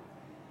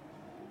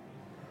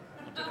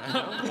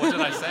 What did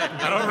I say?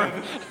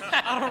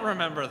 I don't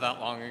remember that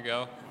long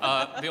ago.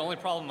 The only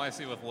problem I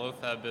see with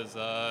Lotheb is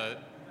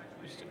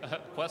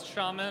Quest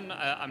Shaman.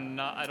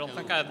 I don't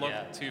think I'd look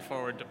too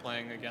forward to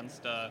playing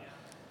against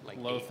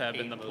Lotheb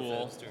in the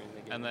pool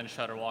and then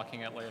Shutter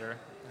walking it later.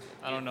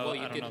 I don't know. Well,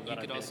 you that could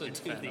I'd be also a huge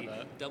do fan the of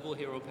that. double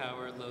hero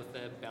power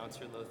Lotheb,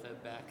 bouncer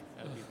Lotheb back.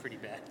 That would be pretty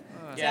bad.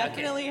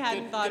 Definitely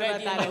hadn't thought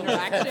about that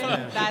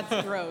interaction.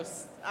 That's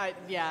gross.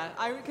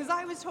 Because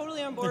I was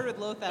totally on board with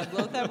Lotheb.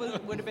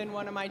 Lotheb would have been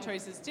one of my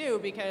choices too,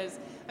 because,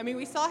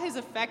 we saw his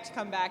effect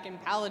come back in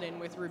Paladin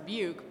with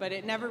Rebuke, but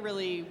it never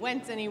really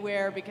went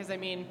anywhere because,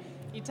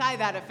 you tie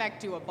that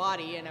effect to a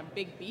body, and a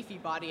big beefy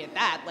body at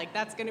that,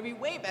 that's going to be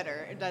way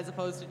better as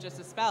opposed to just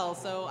a spell.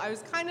 So I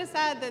was kind of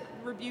sad that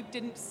Rebuke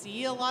didn't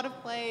see a lot of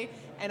play,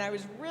 and I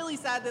was really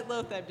sad that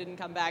Lotheb didn't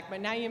come back.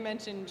 But now you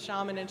mentioned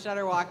Shaman and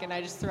Shutterwalk, and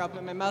I just threw up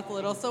in my mouth a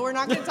little, so we're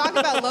not going to talk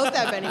about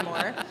Lotheb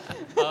anymore.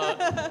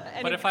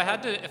 But if I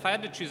had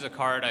to choose a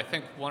card, I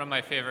think one of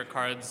my favorite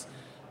cards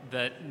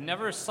that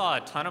never saw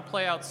a ton of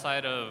play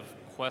outside of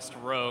Quest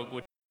Rogue,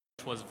 which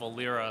was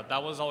Valera.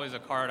 That was always a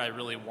card I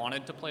really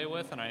wanted to play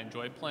with and I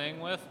enjoyed playing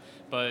with,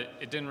 but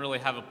it didn't really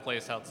have a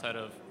place outside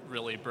of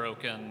really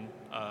broken,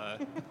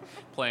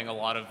 playing a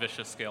lot of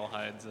vicious scale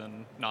hides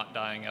and not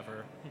dying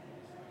ever.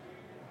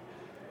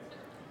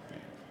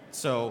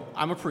 So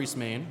I'm a priest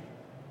main,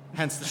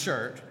 hence the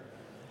shirt.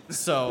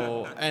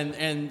 So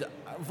and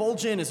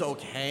Vol'jin is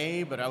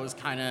okay, but I was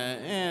kind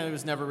of it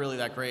was never really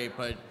that great.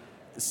 But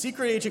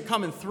Secret Agent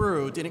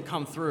didn't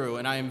come through,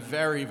 and I am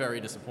very, very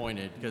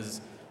disappointed because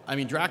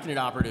Draconid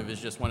Operative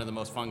is just one of the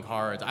most fun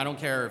cards. I don't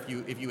care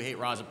if you hate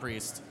Raza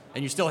Priest,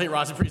 and you still hate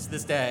Raza Priest to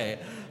this day.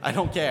 I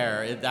don't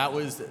care. That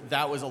was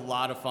a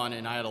lot of fun,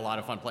 and I had a lot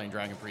of fun playing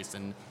Dragon Priest,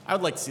 and I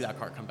would like to see that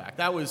card come back.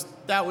 That was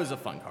a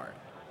fun card.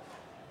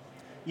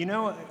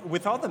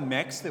 With all the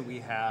mechs that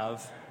we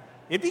have,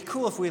 it'd be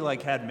cool if we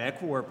had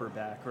Mech Warper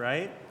back,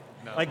 right?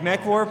 No. Like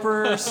Mech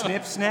Warper,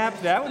 Snip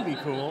Snap, that would be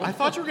cool. I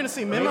thought you were going to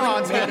say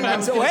Mimiron's maybe.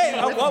 Wait,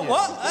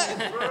 what?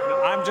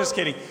 I'm just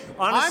kidding.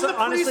 I'm the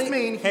priest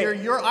main here.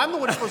 Hey. I'm the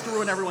one who's supposed to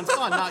ruin everyone's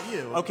fun, not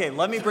you. Okay,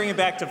 let me bring it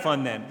back to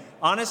fun then.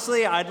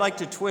 Honestly, I'd like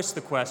to twist the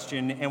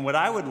question, and what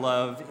I would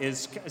love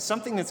is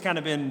something that's kind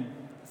of been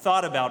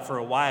thought about for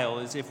a while,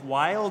 is if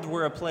Wild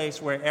were a place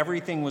where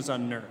everything was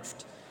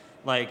unnerved.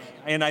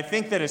 And I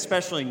think that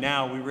especially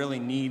now, we really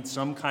need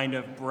some kind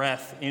of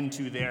breath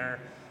into their...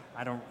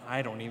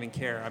 I don't even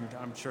care.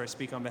 I'm sure I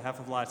speak on behalf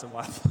of lots of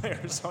Wild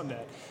players on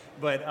that.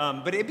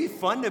 But it'd be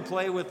fun to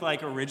play with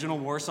original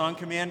Warsong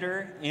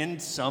Commander in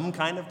some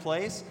kind of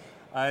place.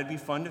 It'd be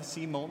fun to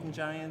see Molten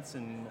Giants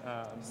and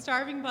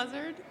Starving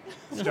Buzzard.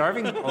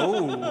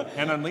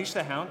 And Unleash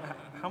the Hound.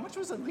 How much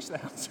was Unleash the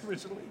Hounds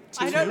originally?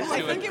 I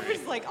think it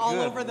was all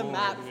over the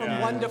map from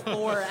 1 to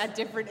 4 at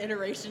different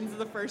iterations of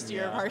the first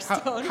year of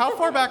Hearthstone. How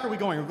far back are we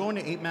going? Are we going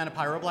to 8-mana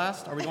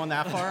Pyroblast? Are we going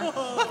that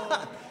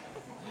far?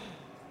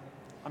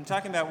 I'm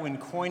talking about when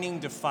coining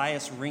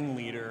Defias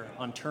Ringleader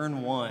on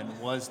turn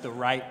 1 was the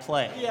right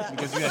play. Yeah.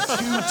 Because you had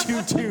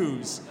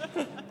 2/2/2s.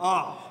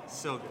 Oh,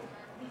 so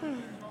good.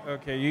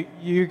 Okay,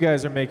 you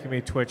guys are making me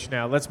twitch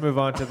now. Let's move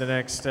on to the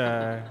next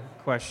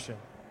question.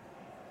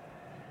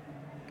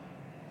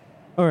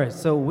 All right,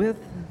 so with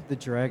the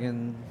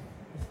dragon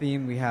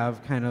theme we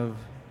have kind of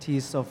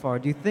teased so far,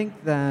 do you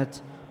think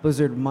that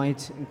Blizzard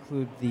might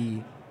include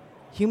the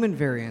human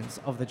variants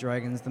of the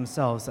dragons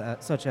themselves,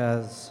 such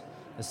as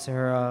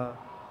Ysera,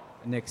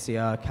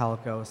 Onyxia,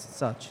 Calico,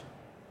 such?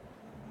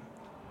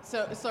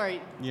 So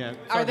sorry. Yeah.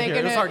 Are they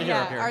gonna? It's hard to hear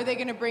up Yeah. here. Are they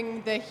gonna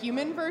bring the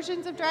human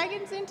versions of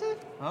dragons into?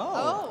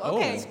 Oh,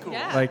 okay. that's cool.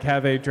 Yeah. Like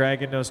have a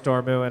dragon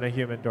Nostormu and a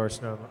human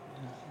Dorsnome.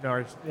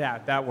 Yeah,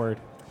 that word.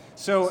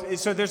 So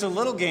there's a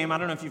little game, I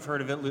don't know if you've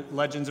heard of it,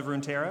 Legends of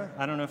Runeterra.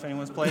 I don't know if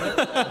anyone's played it.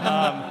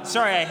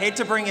 Sorry, I hate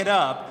to bring it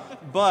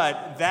up,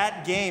 but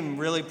that game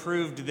really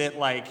proved that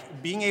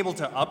like being able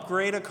to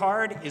upgrade a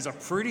card is a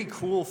pretty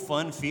cool,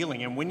 fun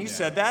feeling. And when you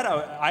said that,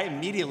 I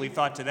immediately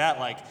thought to that,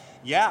 like,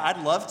 yeah,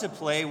 I'd love to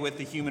play with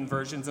the human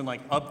versions and like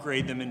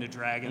upgrade them into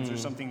dragons or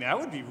something. That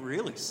would be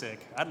really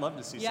sick. I'd love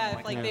to see Yeah, something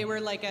if like like that. they were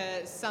like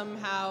a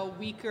somehow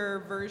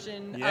weaker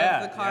version Yeah,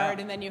 of the card,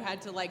 yeah. and then you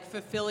had to like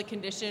fulfill a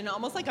condition,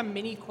 almost like a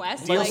mini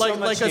quest. Deal Like, so like,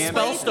 much like a damage.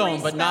 spell Play stone,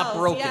 three but not spells.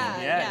 broken.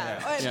 Yeah.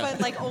 Yeah. But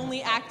like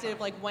only active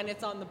like when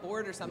it's on the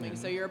board or something.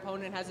 So your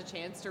opponent has a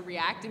chance to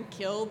react and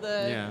kill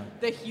the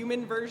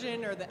human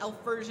version or the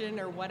elf version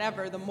or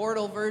whatever, the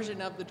mortal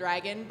version of the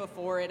dragon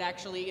before it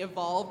actually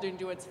evolved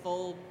into its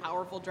full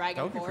powerful dragon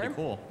That would be form. pretty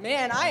cool.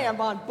 Man, I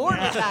am on board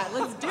with that.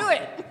 Let's do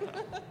it.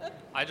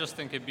 I just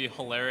think it'd be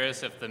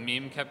hilarious if the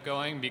meme kept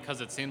going, because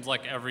it seems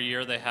like every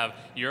year they have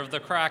Year of the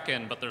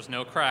Kraken, but there's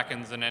no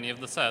Krakens in any of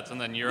the sets, and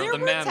then Year There of the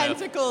were Mammoth.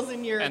 tentacles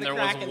in Year of And the there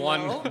Kraken, was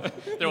one,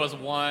 though. there was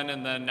one,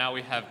 and then now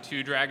we have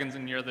 2 dragons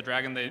in Year of the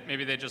Dragon.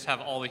 Maybe they just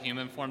have all the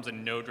human forms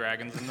and no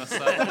dragons in this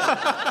set.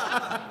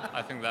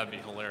 I think that'd be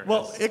hilarious.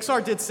 Well,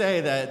 Ixar did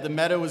say that the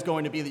meta was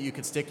going to be that you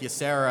could stick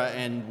Ysera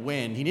and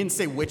win. He didn't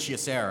say which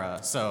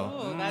Ysera, so.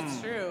 Oh, that's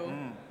true.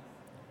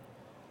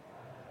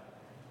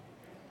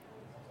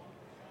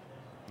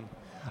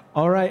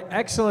 All right,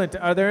 excellent.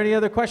 Are there any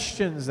other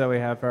questions that we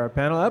have for our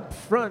panel? Up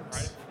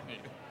front.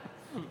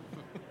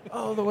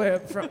 All the way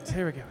up front.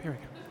 Here we go.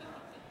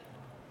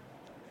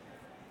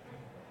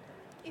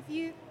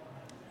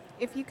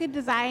 If you could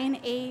design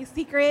a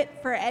secret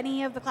for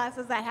any of the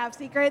classes that have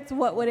secrets,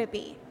 what would it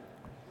be?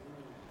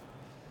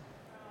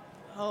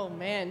 Oh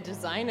man,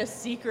 design a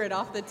secret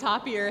off the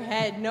top of your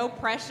head. No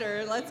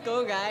pressure. Let's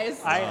go,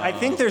 guys. I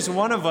think there's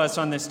one of us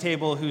on this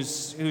table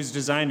who's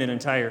designed an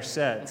entire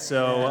set.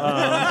 So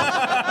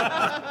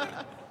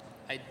I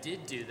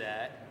did do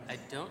that. I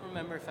don't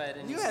remember if I had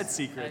any. you had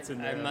secrets in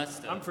there. I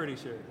must have. I'm pretty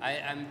sure.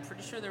 I'm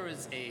pretty sure there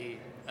was a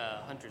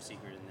hunter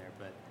secret in there,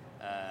 but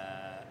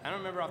I don't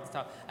remember off the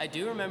top. I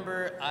do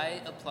remember I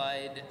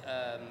applied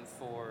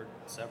for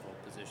several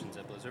positions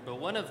at Blizzard, but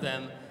one of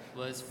them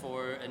was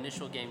for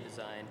initial game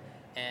design.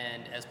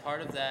 And as part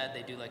of that,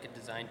 they do like a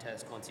design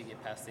test once you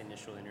get past the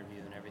initial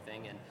interview and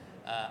everything. And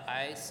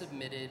I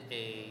submitted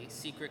a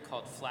secret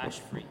called Flash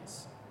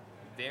Freeze.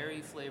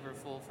 Very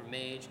flavorful for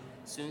Mage.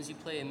 As soon as you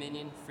play a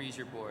minion, freeze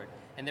your board.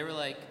 And they were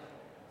like,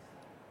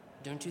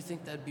 don't you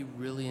think that'd be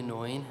really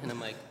annoying? And I'm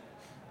like,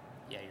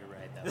 yeah, you're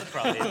right. That would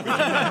probably be really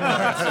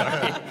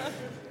annoying. Sorry.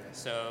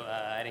 So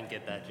I didn't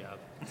get that job.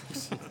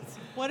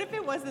 What if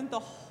it wasn't the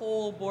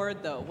whole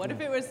board though? What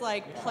if it was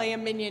like play a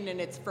minion and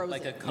it's frozen?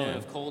 Like a cone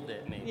of cold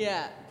it, maybe.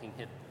 Yeah. You can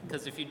hit,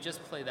 because if you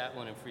just play that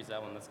one and freeze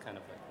that one, that's kind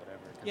of like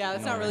whatever. 'cause Yeah,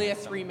 it's that's not really a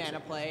so 3-mana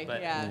much. play.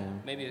 But Yeah.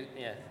 maybe,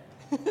 yeah.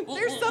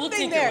 There's something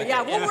tinker there. with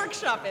Yeah, it, we'll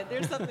workshop it.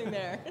 There's something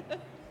there.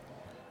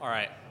 all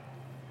right.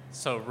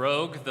 So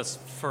Rogue, this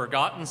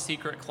forgotten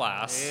secret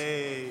class.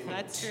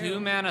 That's true.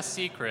 2-mana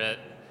secret.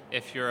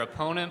 If your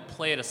opponent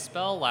played a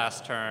spell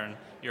last turn,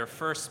 your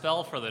first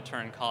spell for the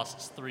turn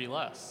costs 3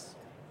 less.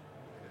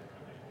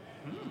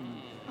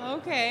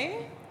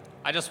 Okay.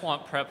 I just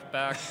want prep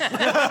back.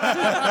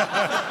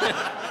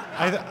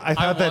 I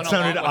thought that won a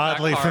sounded lot with that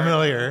oddly card.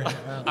 familiar.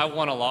 I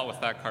won a lot with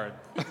that card.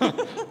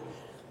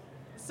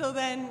 So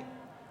then,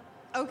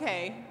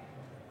 okay.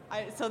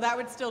 So that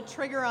would still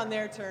trigger on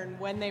their turn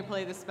when they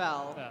play the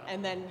spell, Yeah.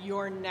 and then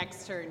your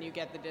next turn you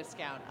get the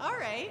discount. All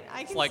right, I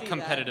can It's like see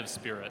competitive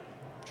spirit.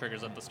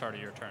 Triggers at the start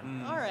of your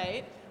turn. that. All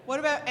right. What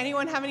about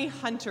anyone have any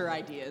hunter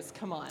ideas?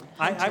 Come on.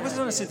 I hunter was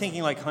honestly ideas.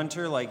 thinking like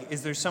Hunter, like,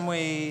 is there some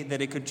way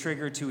that it could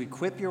trigger to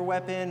equip your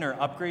weapon or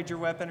upgrade your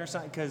weapon or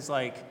something? Because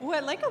like, Ooh, I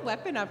like a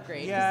weapon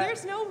upgrade, because Yeah.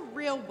 there's no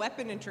real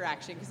weapon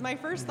interaction. Because my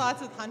first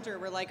thoughts with Hunter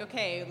were like,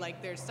 okay,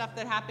 like there's stuff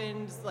that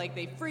happens, like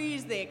they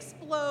freeze, they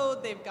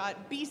explode, they've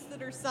got beasts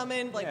that are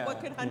summoned. Like, Yeah. what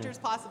could hunters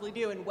possibly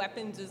do? And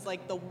weapons is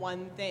like the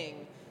one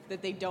thing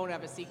that they don't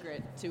have a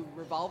secret to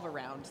revolve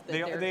around. That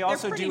they they're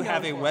also pretty do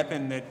have known a for.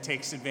 weapon that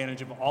takes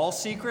advantage of all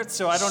secrets,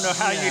 so I don't know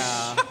how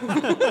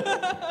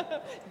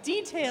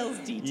Details.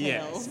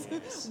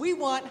 Yes. We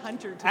want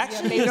Hunter to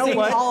Actually, be you amazing know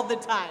what? all the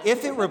time.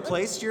 If it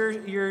replaced your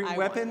I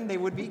weapon, want- they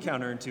would be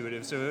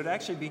counterintuitive, so it would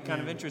actually be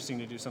kind of interesting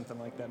to do something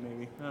like that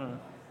maybe. I don't know.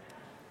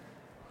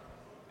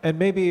 And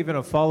maybe even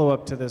a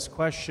follow-up to this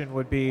question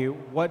would be,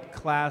 what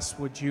class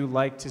would you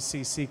like to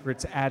see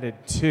secrets added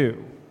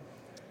to?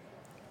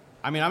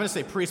 I mean, I'm going to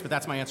say priest, but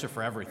that's my answer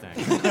for everything.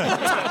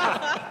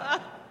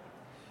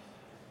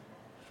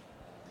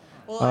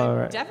 Well, All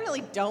I right.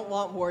 definitely don't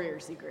want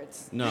warrior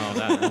secrets. No,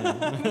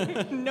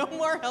 that. No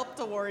more help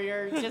to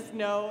warrior. Just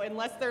no,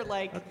 unless they're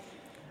like,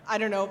 I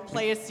don't know,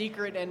 play a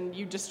secret and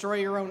you destroy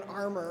your own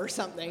armor or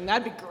something.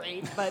 That'd be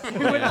great. But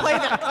who would play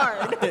that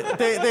card?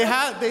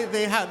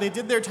 They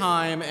did their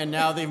time, and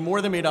now they've more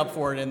than made up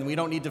for it, and we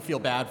don't need to feel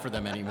bad for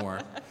them anymore.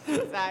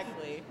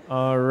 Exactly.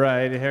 All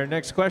right, here,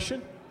 next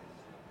question.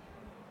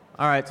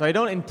 All right, so I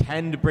don't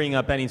intend to bring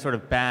up any sort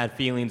of bad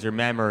feelings or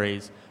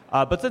memories,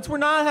 but since we're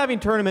not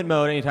having tournament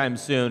mode anytime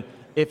soon,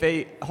 if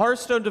a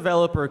Hearthstone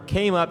developer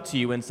came up to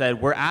you and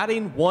said, we're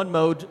adding one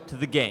mode to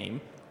the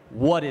game,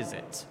 what is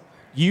it?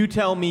 You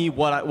tell me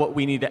what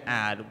we need to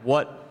add.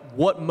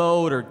 What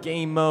mode or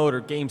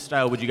game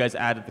style would you guys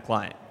add to the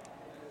client?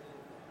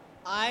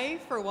 I,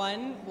 for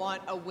one,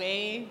 want a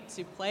way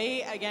to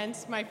play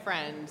against my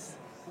friends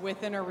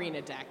with an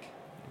arena deck.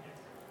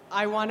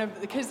 I want to,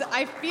 because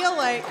I feel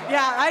like,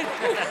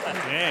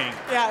 Dang.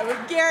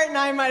 yeah, Garrett and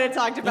I might have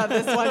talked about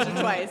this once or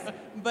twice,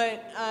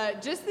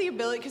 but just the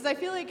ability, because I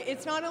feel like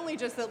it's not only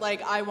just that,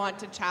 like, I want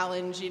to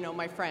challenge,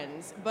 my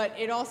friends, but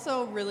it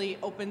also really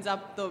opens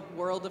up the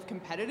world of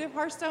competitive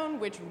Hearthstone,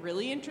 which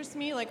really interests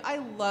me. Like, I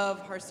love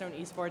Hearthstone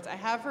esports. I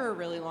have for a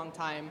really long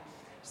time.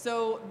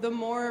 So the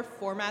more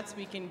formats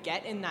we can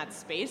get in that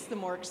space, the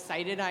more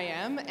excited I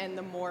am, and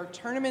the more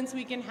tournaments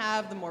we can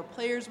have, the more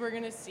players we're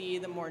going to see,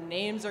 the more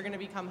names are going to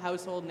become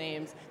household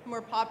names, the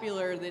more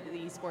popular that the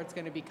esport's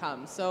going to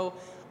become. So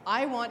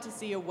I want to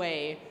see a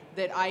way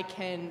that I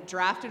can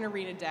draft an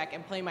arena deck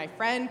and play my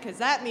friend, because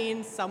that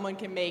means someone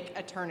can make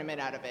a tournament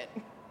out of it.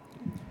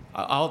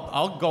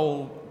 I'll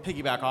go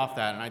piggyback off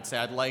that, and I'd say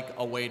I'd like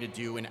a way to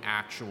do an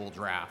actual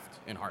draft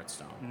in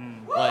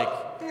Hearthstone. Like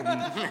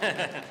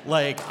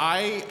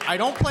I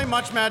don't play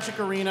much Magic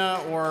Arena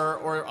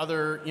or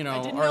other, I didn't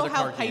or know other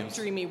how card pipe games.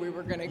 dreamy we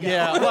were going to go.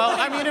 Yeah, well,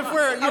 I mean, if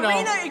we're,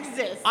 Arena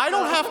exists. I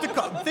don't have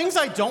to things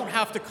I don't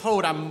have to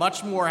code. I'm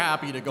much more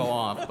happy to go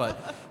off.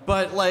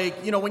 But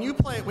like, when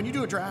you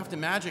do a draft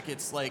in Magic,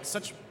 it's like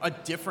such a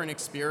different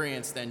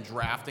experience than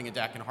drafting a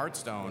deck in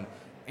Hearthstone.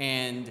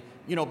 And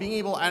being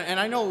able, and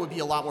I know it would be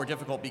a lot more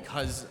difficult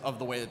because of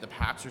the way that the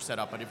packs are set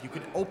up. But if you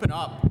could open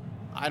up,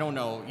 I don't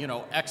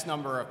know, X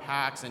number of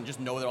packs and just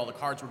know that all the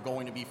cards were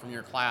going to be from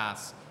your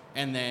class,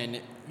 and then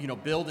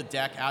build a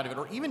deck out of it,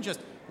 or even just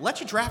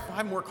let you draft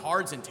 5 more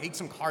cards and take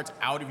some cards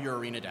out of your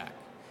arena deck,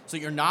 so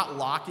you're not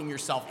locking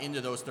yourself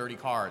into those 30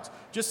 cards.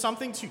 Just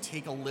something to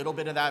take a little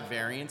bit of that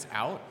variance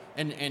out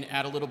and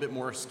add a little bit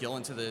more skill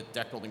into the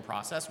deck building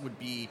process would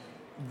be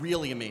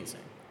really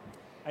amazing.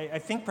 I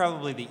think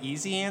probably the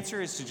easy answer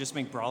is to just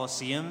make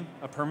Brawliseum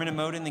a permanent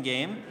mode in the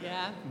game.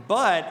 Yeah.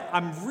 But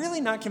I'm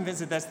really not convinced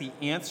that that's the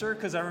answer,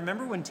 because I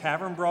remember when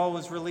Tavern Brawl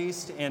was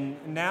released, and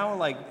now,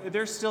 like,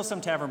 there's still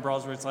some Tavern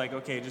Brawls where it's like,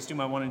 okay, just do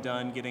my one and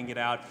done, get in, get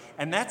out.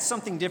 And that's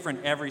something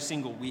different every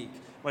single week.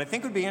 What I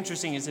think would be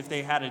interesting is if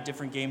they had a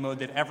different game mode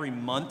that every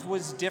month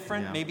was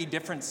different, maybe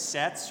different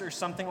sets or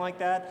something like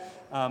that.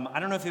 I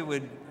don't know if it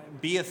would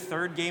be a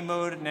third game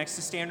mode next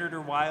to Standard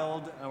or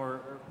Wild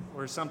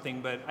or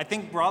something, but I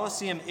think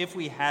Brawliseum, if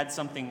we had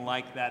something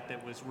like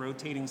that was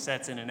rotating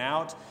sets in and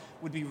out,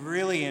 would be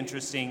really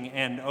interesting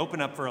and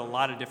open up for a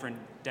lot of different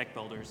deck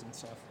builders and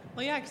stuff.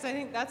 Well, yeah, because I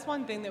think that's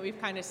one thing that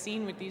we've kind of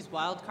seen with these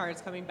wild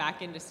cards coming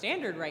back into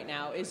Standard right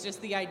now is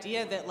just the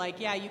idea that, like,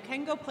 yeah, you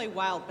can go play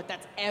Wild, but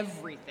that's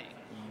everything.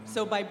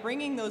 So by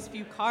bringing those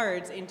few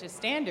cards into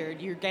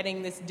Standard, you're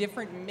getting this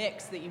different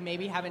mix that you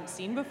maybe haven't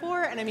seen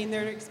before. And I mean,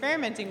 they're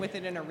experimenting with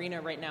it in Arena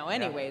right now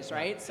anyways,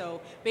 right?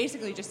 So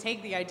basically just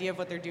take the idea of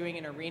what they're doing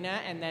in Arena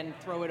and then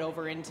throw it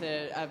over into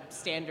a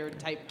Standard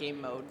type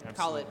game mode. Absolutely.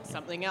 Call it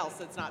something else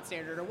that's not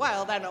Standard or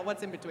Wild. I don't know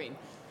what's in between.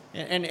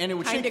 And it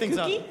would shake things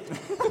up.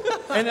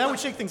 And that would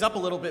shake things up a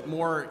little bit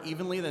more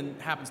evenly than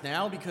happens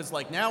now, because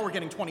like now we're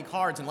getting 20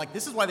 cards, and like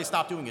this is why they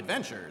stopped doing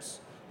adventures.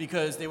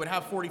 Because they would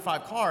have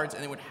 45 cards,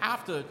 and they would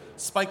have to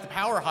spike the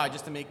power high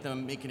just to make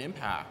them make an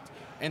impact.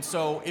 And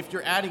so if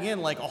you're adding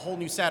in like a whole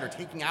new set or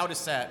taking out a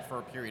set for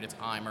a period of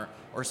time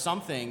or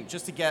something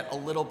just to get a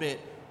little bit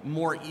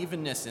more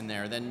evenness in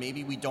there, then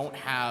maybe we don't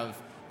have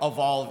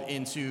evolve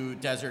into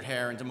Desert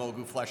Hare and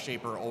Demogu Flesh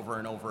Shaper over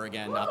and over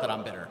again. Not that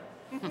I'm bitter.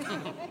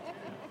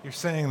 You're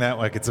saying that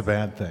like it's a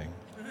bad thing.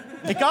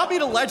 It got me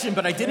to Legend,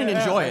 but I didn't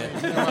enjoy it.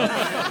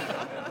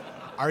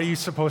 Are you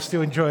supposed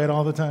to enjoy it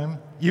all the time?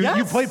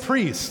 You play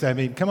Priest. I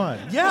mean, come on.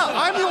 Yeah,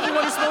 I'm the only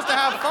one who's supposed to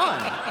have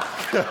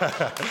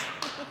fun.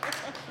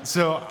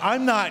 So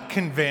I'm not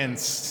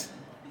convinced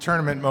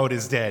tournament mode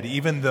is dead,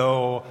 even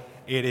though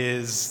it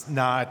is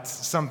not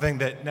something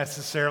that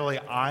necessarily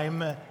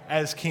I'm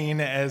as keen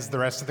as the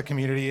rest of the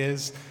community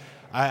is.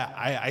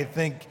 I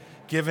think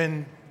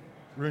given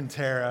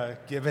Runeterra,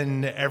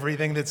 given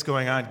everything that's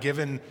going on,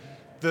 given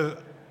the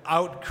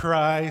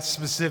outcry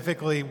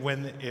specifically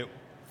when it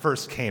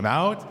first came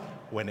out,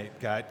 when it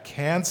got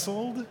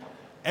canceled,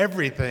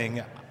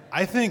 everything,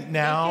 I think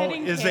now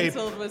getting is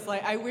canceled was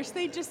like, I wish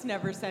they just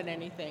never said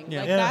anything. Yeah.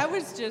 Like Yeah. that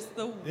was just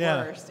the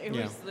Yeah. worst. It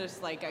was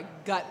just like a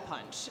gut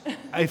punch.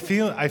 I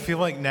feel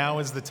like now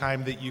is the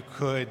time that you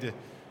could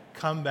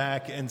come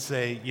back and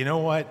say, you know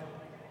what,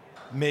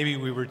 maybe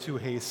we were too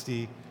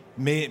hasty.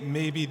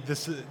 Maybe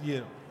this is,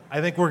 I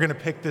think we're going to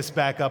pick this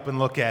back up and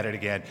look at it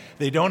again.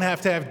 They don't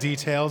have to have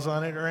details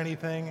on it or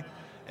anything,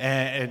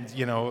 and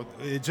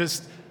it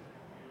just,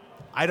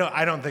 I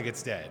don't think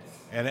it's dead,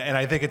 and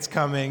I think it's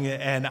coming,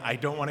 and I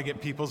don't want to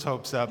get people's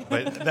hopes up,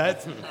 but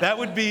that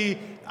would be,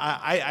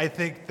 I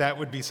think that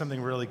would be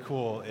something really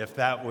cool if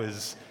that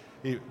was,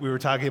 we were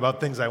talking about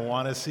things I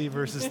want to see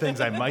versus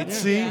things I might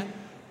see. Yeah.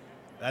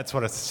 That's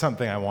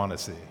something I want to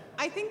see.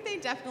 I think they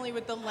definitely,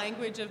 with the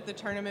language of the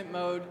tournament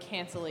mode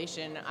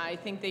cancellation, I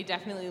think they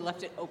definitely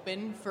left it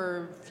open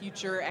for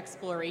future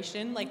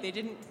exploration. Like, they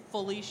didn't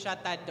fully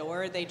shut that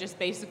door. They just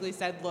basically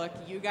said, look,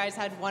 you guys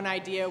had one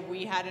idea,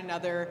 we had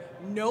another.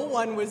 No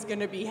one was going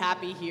to be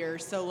happy here,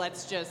 so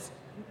let's just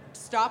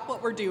stop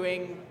what we're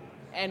doing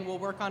and we'll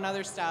work on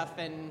other stuff.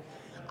 And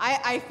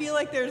I feel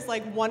like there's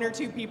like one or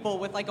two people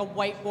with like a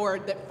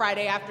whiteboard that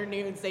Friday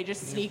afternoons they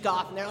just sneak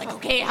off and they're like,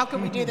 okay, how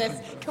can we do this?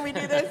 Can we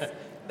do this?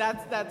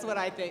 That's what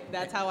I think.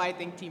 That's how I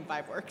think Team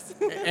 5 works.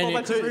 A whole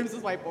bunch of rooms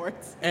with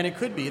whiteboards. And it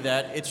could be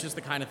that it's just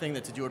the kind of thing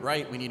that to do it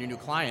right, we need a new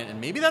client, and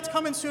maybe that's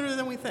coming sooner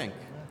than we think.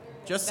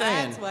 Just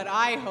saying. That's what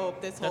I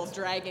hope this whole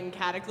Dragon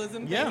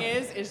Cataclysm thing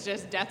is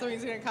just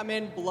Deathwing's going to come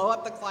in, blow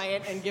up the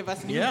client, and give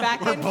us new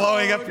backend. We're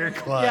blowing up your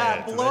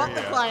client. Yeah, blow up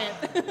the client.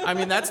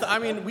 I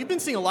mean, we've been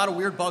seeing a lot of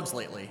weird bugs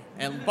lately,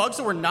 and bugs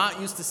that we're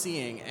not used to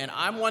seeing, and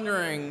I'm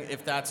wondering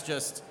if that's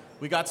just,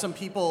 we got some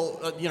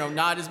people,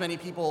 not as many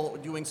people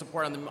doing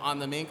support on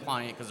the main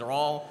client because they're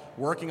all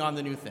working on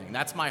the new thing.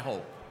 That's my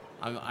hope.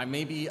 I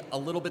may be a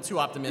little bit too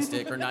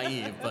optimistic or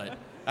naive, but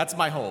that's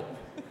my hope.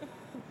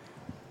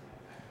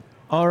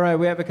 All right,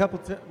 we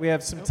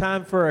have some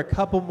time for a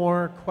couple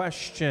more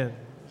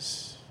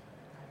questions.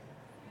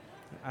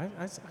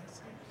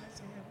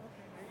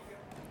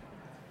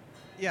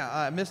 Yeah,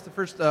 I missed the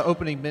first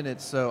opening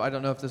minutes, so I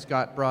don't know if this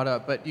got brought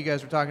up. But you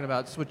guys were talking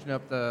about switching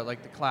up the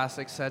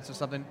classic sets or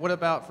something. What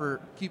about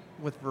keep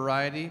with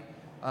variety,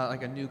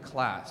 like a new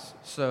class?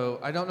 So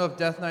I don't know if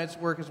Death Knights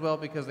work as well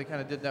because they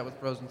kind of did that with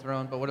Frozen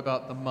Throne. But what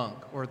about the Monk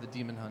or the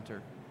Demon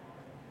Hunter?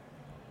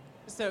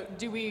 So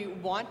do we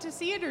want to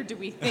see it or do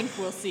we think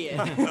we'll see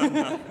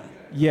it?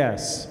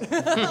 Yes.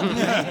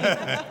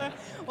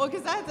 Well,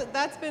 because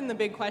that's been the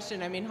big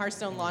question. I mean,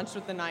 Hearthstone launched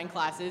with the 9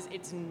 classes.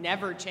 It's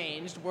never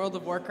changed. World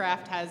of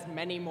Warcraft has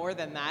many more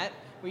than that.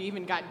 We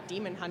even got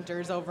Demon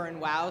Hunters over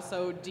in WoW.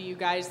 So do you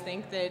guys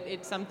think that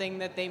it's something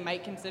that they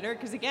might consider?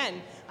 Because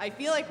again, I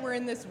feel like we're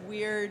in this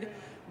weird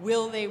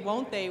will they,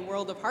 won't they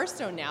world of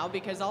Hearthstone now,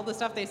 because all the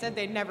stuff they said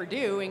they'd never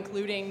do,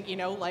 including,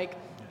 like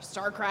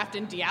StarCraft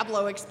and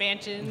Diablo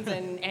expansions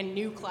and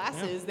new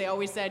classes. They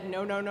always said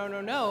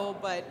no,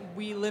 but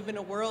we live in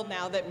a world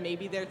now that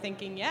maybe they're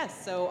thinking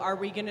yes. So are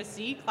we going to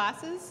see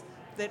classes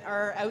that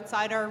are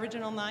outside our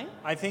original 9?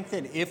 I think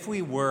that if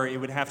we were, it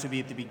would have to be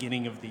at the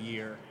beginning of the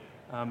year.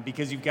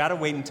 Because you've got to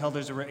wait until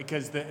there's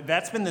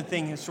that's been the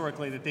thing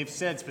historically that they've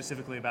said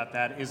specifically about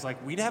that is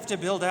like we'd have to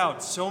build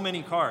out so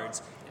many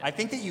cards. I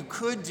think that you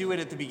could do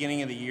it at the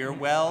beginning of the year.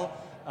 Well,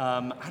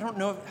 I don't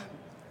know.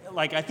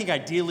 I think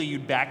ideally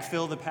you'd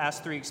backfill the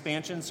past 3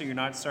 expansions so you're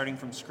not starting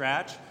from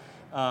scratch.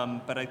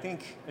 But I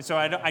think, so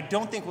I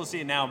don't think we'll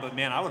see it now, but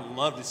man, I would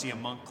love to see a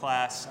Monk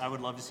class. I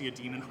would love to see a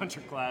Demon Hunter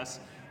class.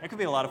 That could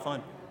be a lot of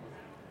fun.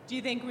 Do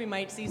you think we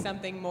might see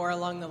something more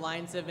along the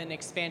lines of an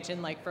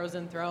expansion like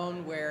Frozen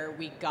Throne where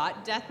we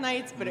got Death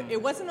Knights, but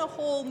it wasn't a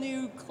whole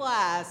new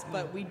class,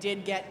 but we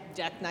did get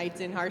Death Knights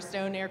in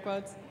Hearthstone, air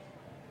quotes?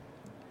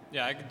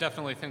 Yeah, I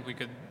definitely think we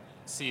could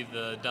see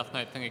the Death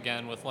Knight thing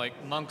again with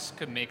monks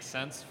could make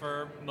sense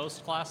for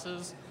most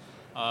classes.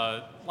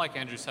 Like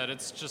Andrew said,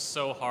 it's just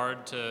so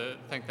hard to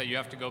think that you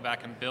have to go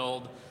back and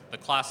build the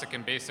classic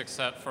and basic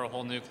set for a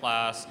whole new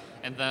class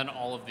and then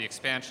all of the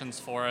expansions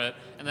for it.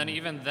 And then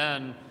even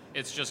then,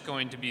 it's just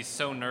going to be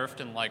so nerfed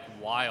and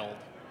wild.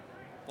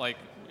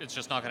 It's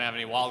just not going to have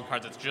any wild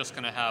cards. It's just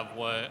going to have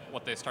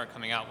what they start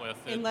coming out with.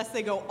 Unless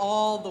they go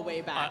all the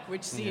way back,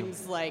 which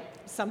seems like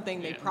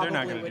something they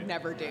probably would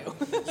never do.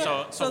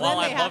 So then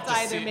they have to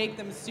either make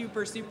them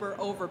super, super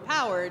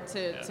overpowered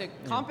to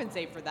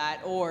compensate for that,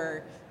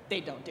 or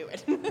they don't do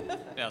it.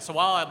 Yeah, so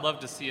while I'd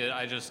love to see it,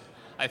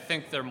 I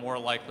think they're more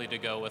likely to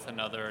go with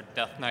another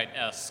Death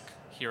Knight-esque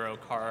hero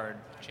card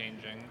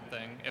changing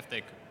thing if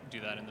they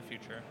do that in the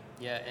future.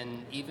 Yeah,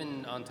 and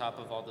even on top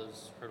of all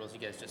those hurdles you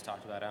guys just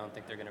talked about, I don't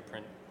think they're going to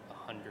print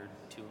 100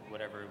 to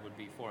whatever it would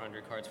be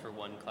 400 cards for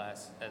one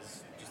class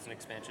as just an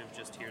expansion of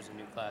just here's a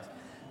new class.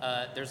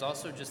 There's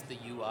also just the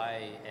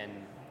UI and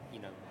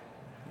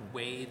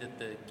way that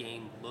the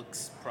game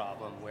looks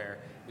problem where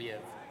we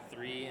have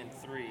 3 and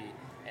 3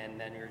 and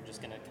then you're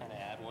just going to kind of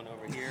add one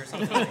over here or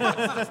something.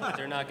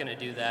 They're not going to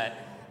do that.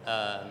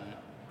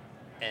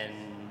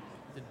 And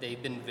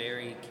they've been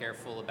very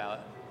careful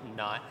about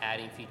not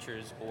adding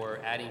features or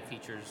adding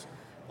features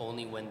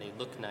only when they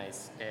look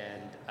nice.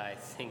 And I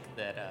think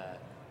that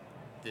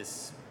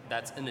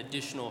that's an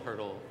additional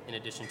hurdle in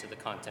addition to the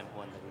content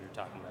one that we were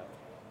talking about.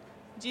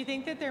 Do you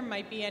think that there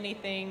might be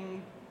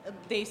anything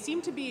they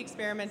seem to be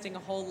experimenting a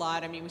whole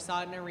lot. I mean, we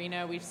saw it in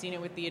Arena, we've seen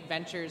it with the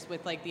adventures,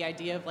 with like the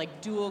idea of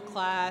like dual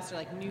class or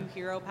like new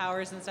hero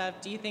powers and stuff.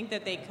 Do you think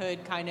that they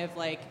could kind of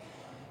like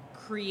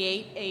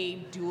create a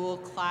dual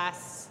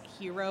class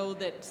hero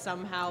that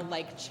somehow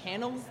like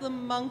channels the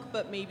monk,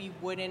 but maybe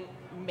wouldn't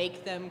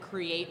make them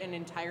create an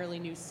entirely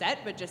new set,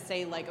 but just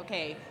say like,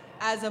 okay,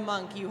 as a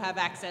monk, you have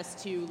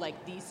access to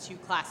like these two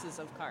classes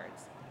of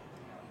cards?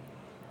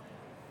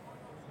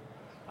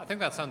 I think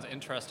that sounds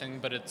interesting,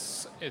 but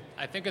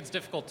I think it's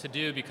difficult to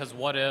do because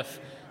what if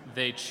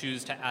they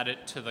choose to add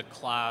it to the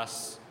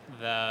class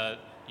that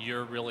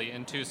you're really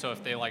into? So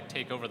if they like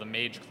take over the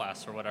mage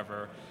class or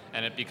whatever,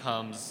 and it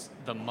becomes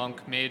the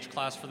monk mage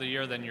class for the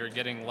year, then you're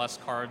getting less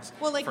cards.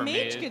 Well, like for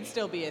mage could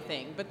still be a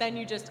thing, but then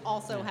you just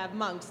also have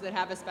monks that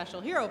have a special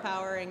hero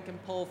power and can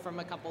pull from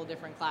a couple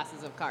different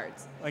classes of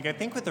cards. Like, I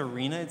think with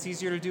Arena, it's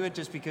easier to do it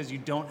just because you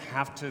don't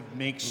have to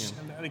make.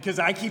 Because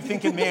I keep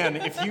thinking, man,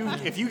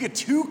 if you get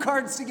two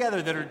cards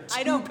together that are too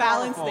I don't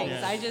balance powerful,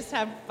 things. I just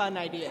have fun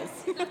ideas.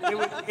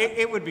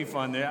 it would be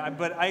fun.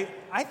 But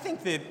I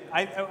think that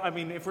I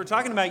mean, if we're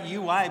talking about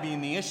UI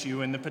being the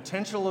issue and the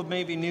potential of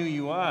maybe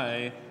new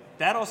UI.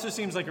 That also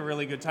seems like a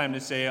really good time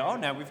to say, oh,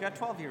 now we've got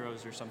 12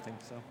 heroes or something.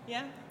 So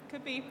yeah,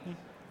 could be.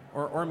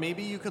 Or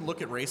maybe you could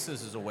look at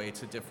races as a way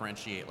to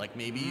differentiate. Like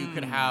maybe you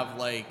could have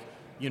like,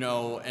 you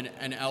know,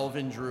 an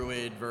elven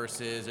druid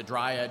versus a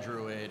dryad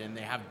druid, and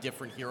they have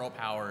different hero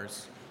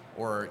powers.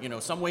 Or, you know,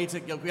 some way to,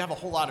 you know, we have a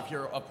whole lot of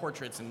hero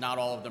portraits and not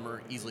all of them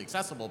are easily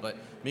accessible, but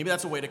maybe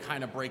that's a way to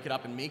kind of break it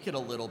up and make it a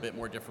little bit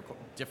more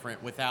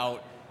different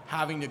without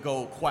having to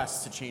go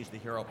quests to change the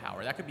hero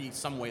power. That could be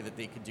some way that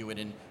they could do it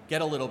and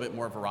get a little bit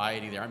more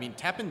variety there. I mean,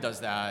 Teppen does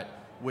that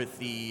with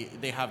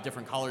they have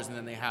different colors, and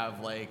then they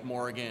have like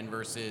Morrigan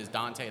versus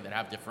Dante that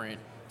have different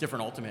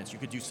ultimates. You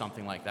could do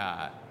something like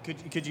that.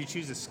 Could you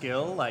choose a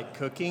skill like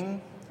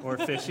cooking or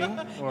fishing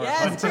or yes,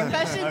 hunting?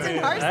 professions in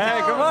Hearthstone.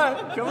 Hey,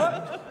 come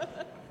on.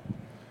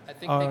 I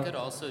think they could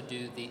also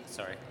do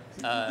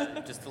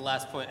just the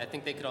last point, I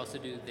think they could also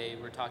do, they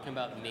were talking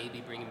about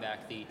maybe bringing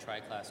back the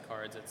tri-class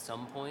cards at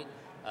some point.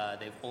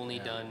 They've only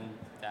done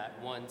that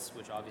once,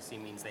 which obviously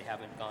means they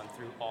haven't gone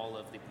through all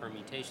of the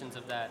permutations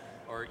of that,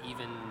 or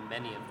even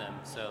many of them.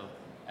 So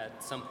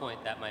at some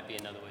point, that might be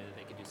another way that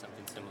they could do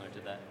something similar to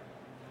that.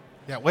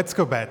 Yeah, let's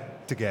go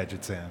back to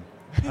Gadget Sam.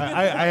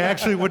 I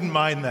actually wouldn't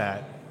mind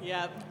that.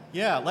 Yep.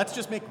 Yeah, let's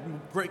just make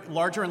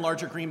larger and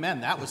larger green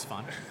men. That was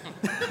fun.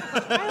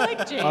 I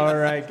like James. All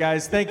right,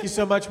 guys, thank you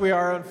so much. We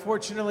are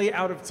unfortunately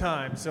out of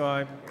time, so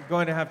I'm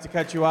going to have to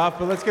cut you off.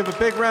 But let's give a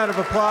big round of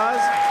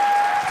applause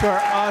to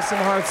our awesome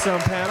Hearthstone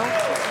panel.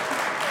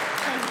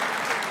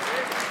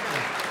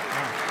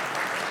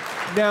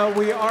 Now,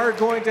 we are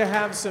going to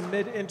have some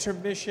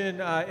mid-intermission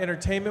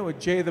entertainment with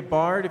Jay the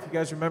Bard. If you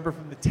guys remember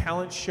from the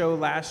talent show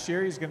last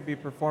year, he's going to be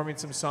performing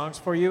some songs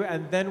for you.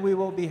 And then we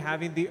will be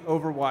having the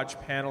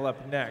Overwatch panel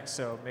up next.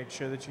 So make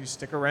sure that you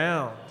stick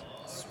around.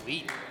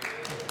 Sweet.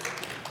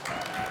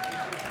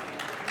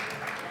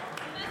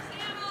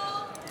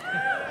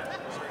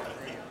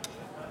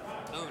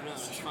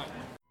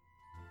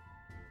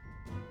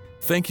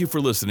 Thank you for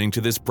listening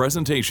to this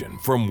presentation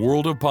from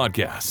World of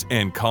Podcasts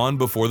and Con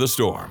Before the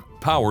Storm,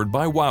 powered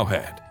by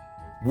Wowhead.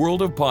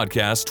 World of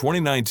Podcasts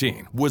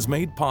 2019 was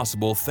made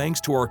possible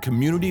thanks to our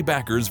community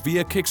backers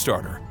via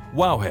Kickstarter,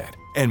 Wowhead,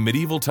 and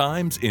Medieval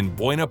Times in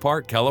Buena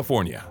Park,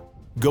 California.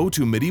 Go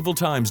to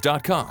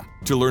medievaltimes.com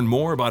to learn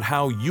more about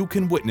how you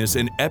can witness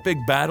an epic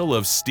battle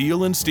of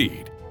steel and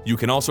steed. You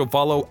can also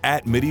follow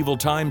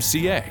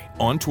 @MedievalTimesCA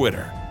on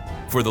Twitter.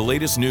 For the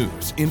latest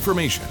news,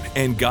 information,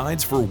 and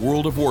guides for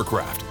World of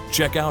Warcraft,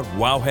 check out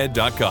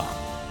wowhead.com.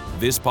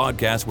 This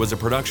podcast was a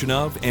production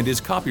of and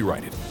is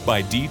copyrighted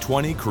by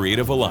D20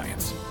 Creative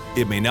Alliance.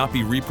 It may not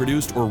be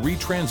reproduced or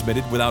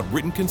retransmitted without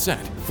written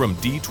consent from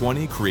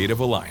D20 Creative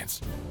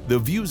Alliance. The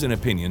views and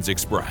opinions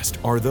expressed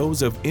are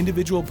those of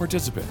individual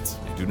participants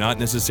and do not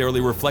necessarily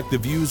reflect the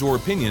views or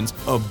opinions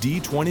of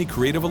D20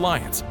 Creative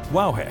Alliance,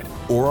 Wowhead,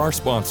 or our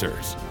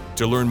sponsors.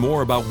 To learn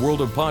more about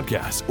World of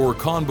Podcasts or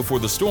Con Before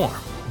the Storm,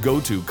 go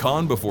to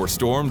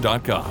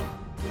conbeforestorm.com.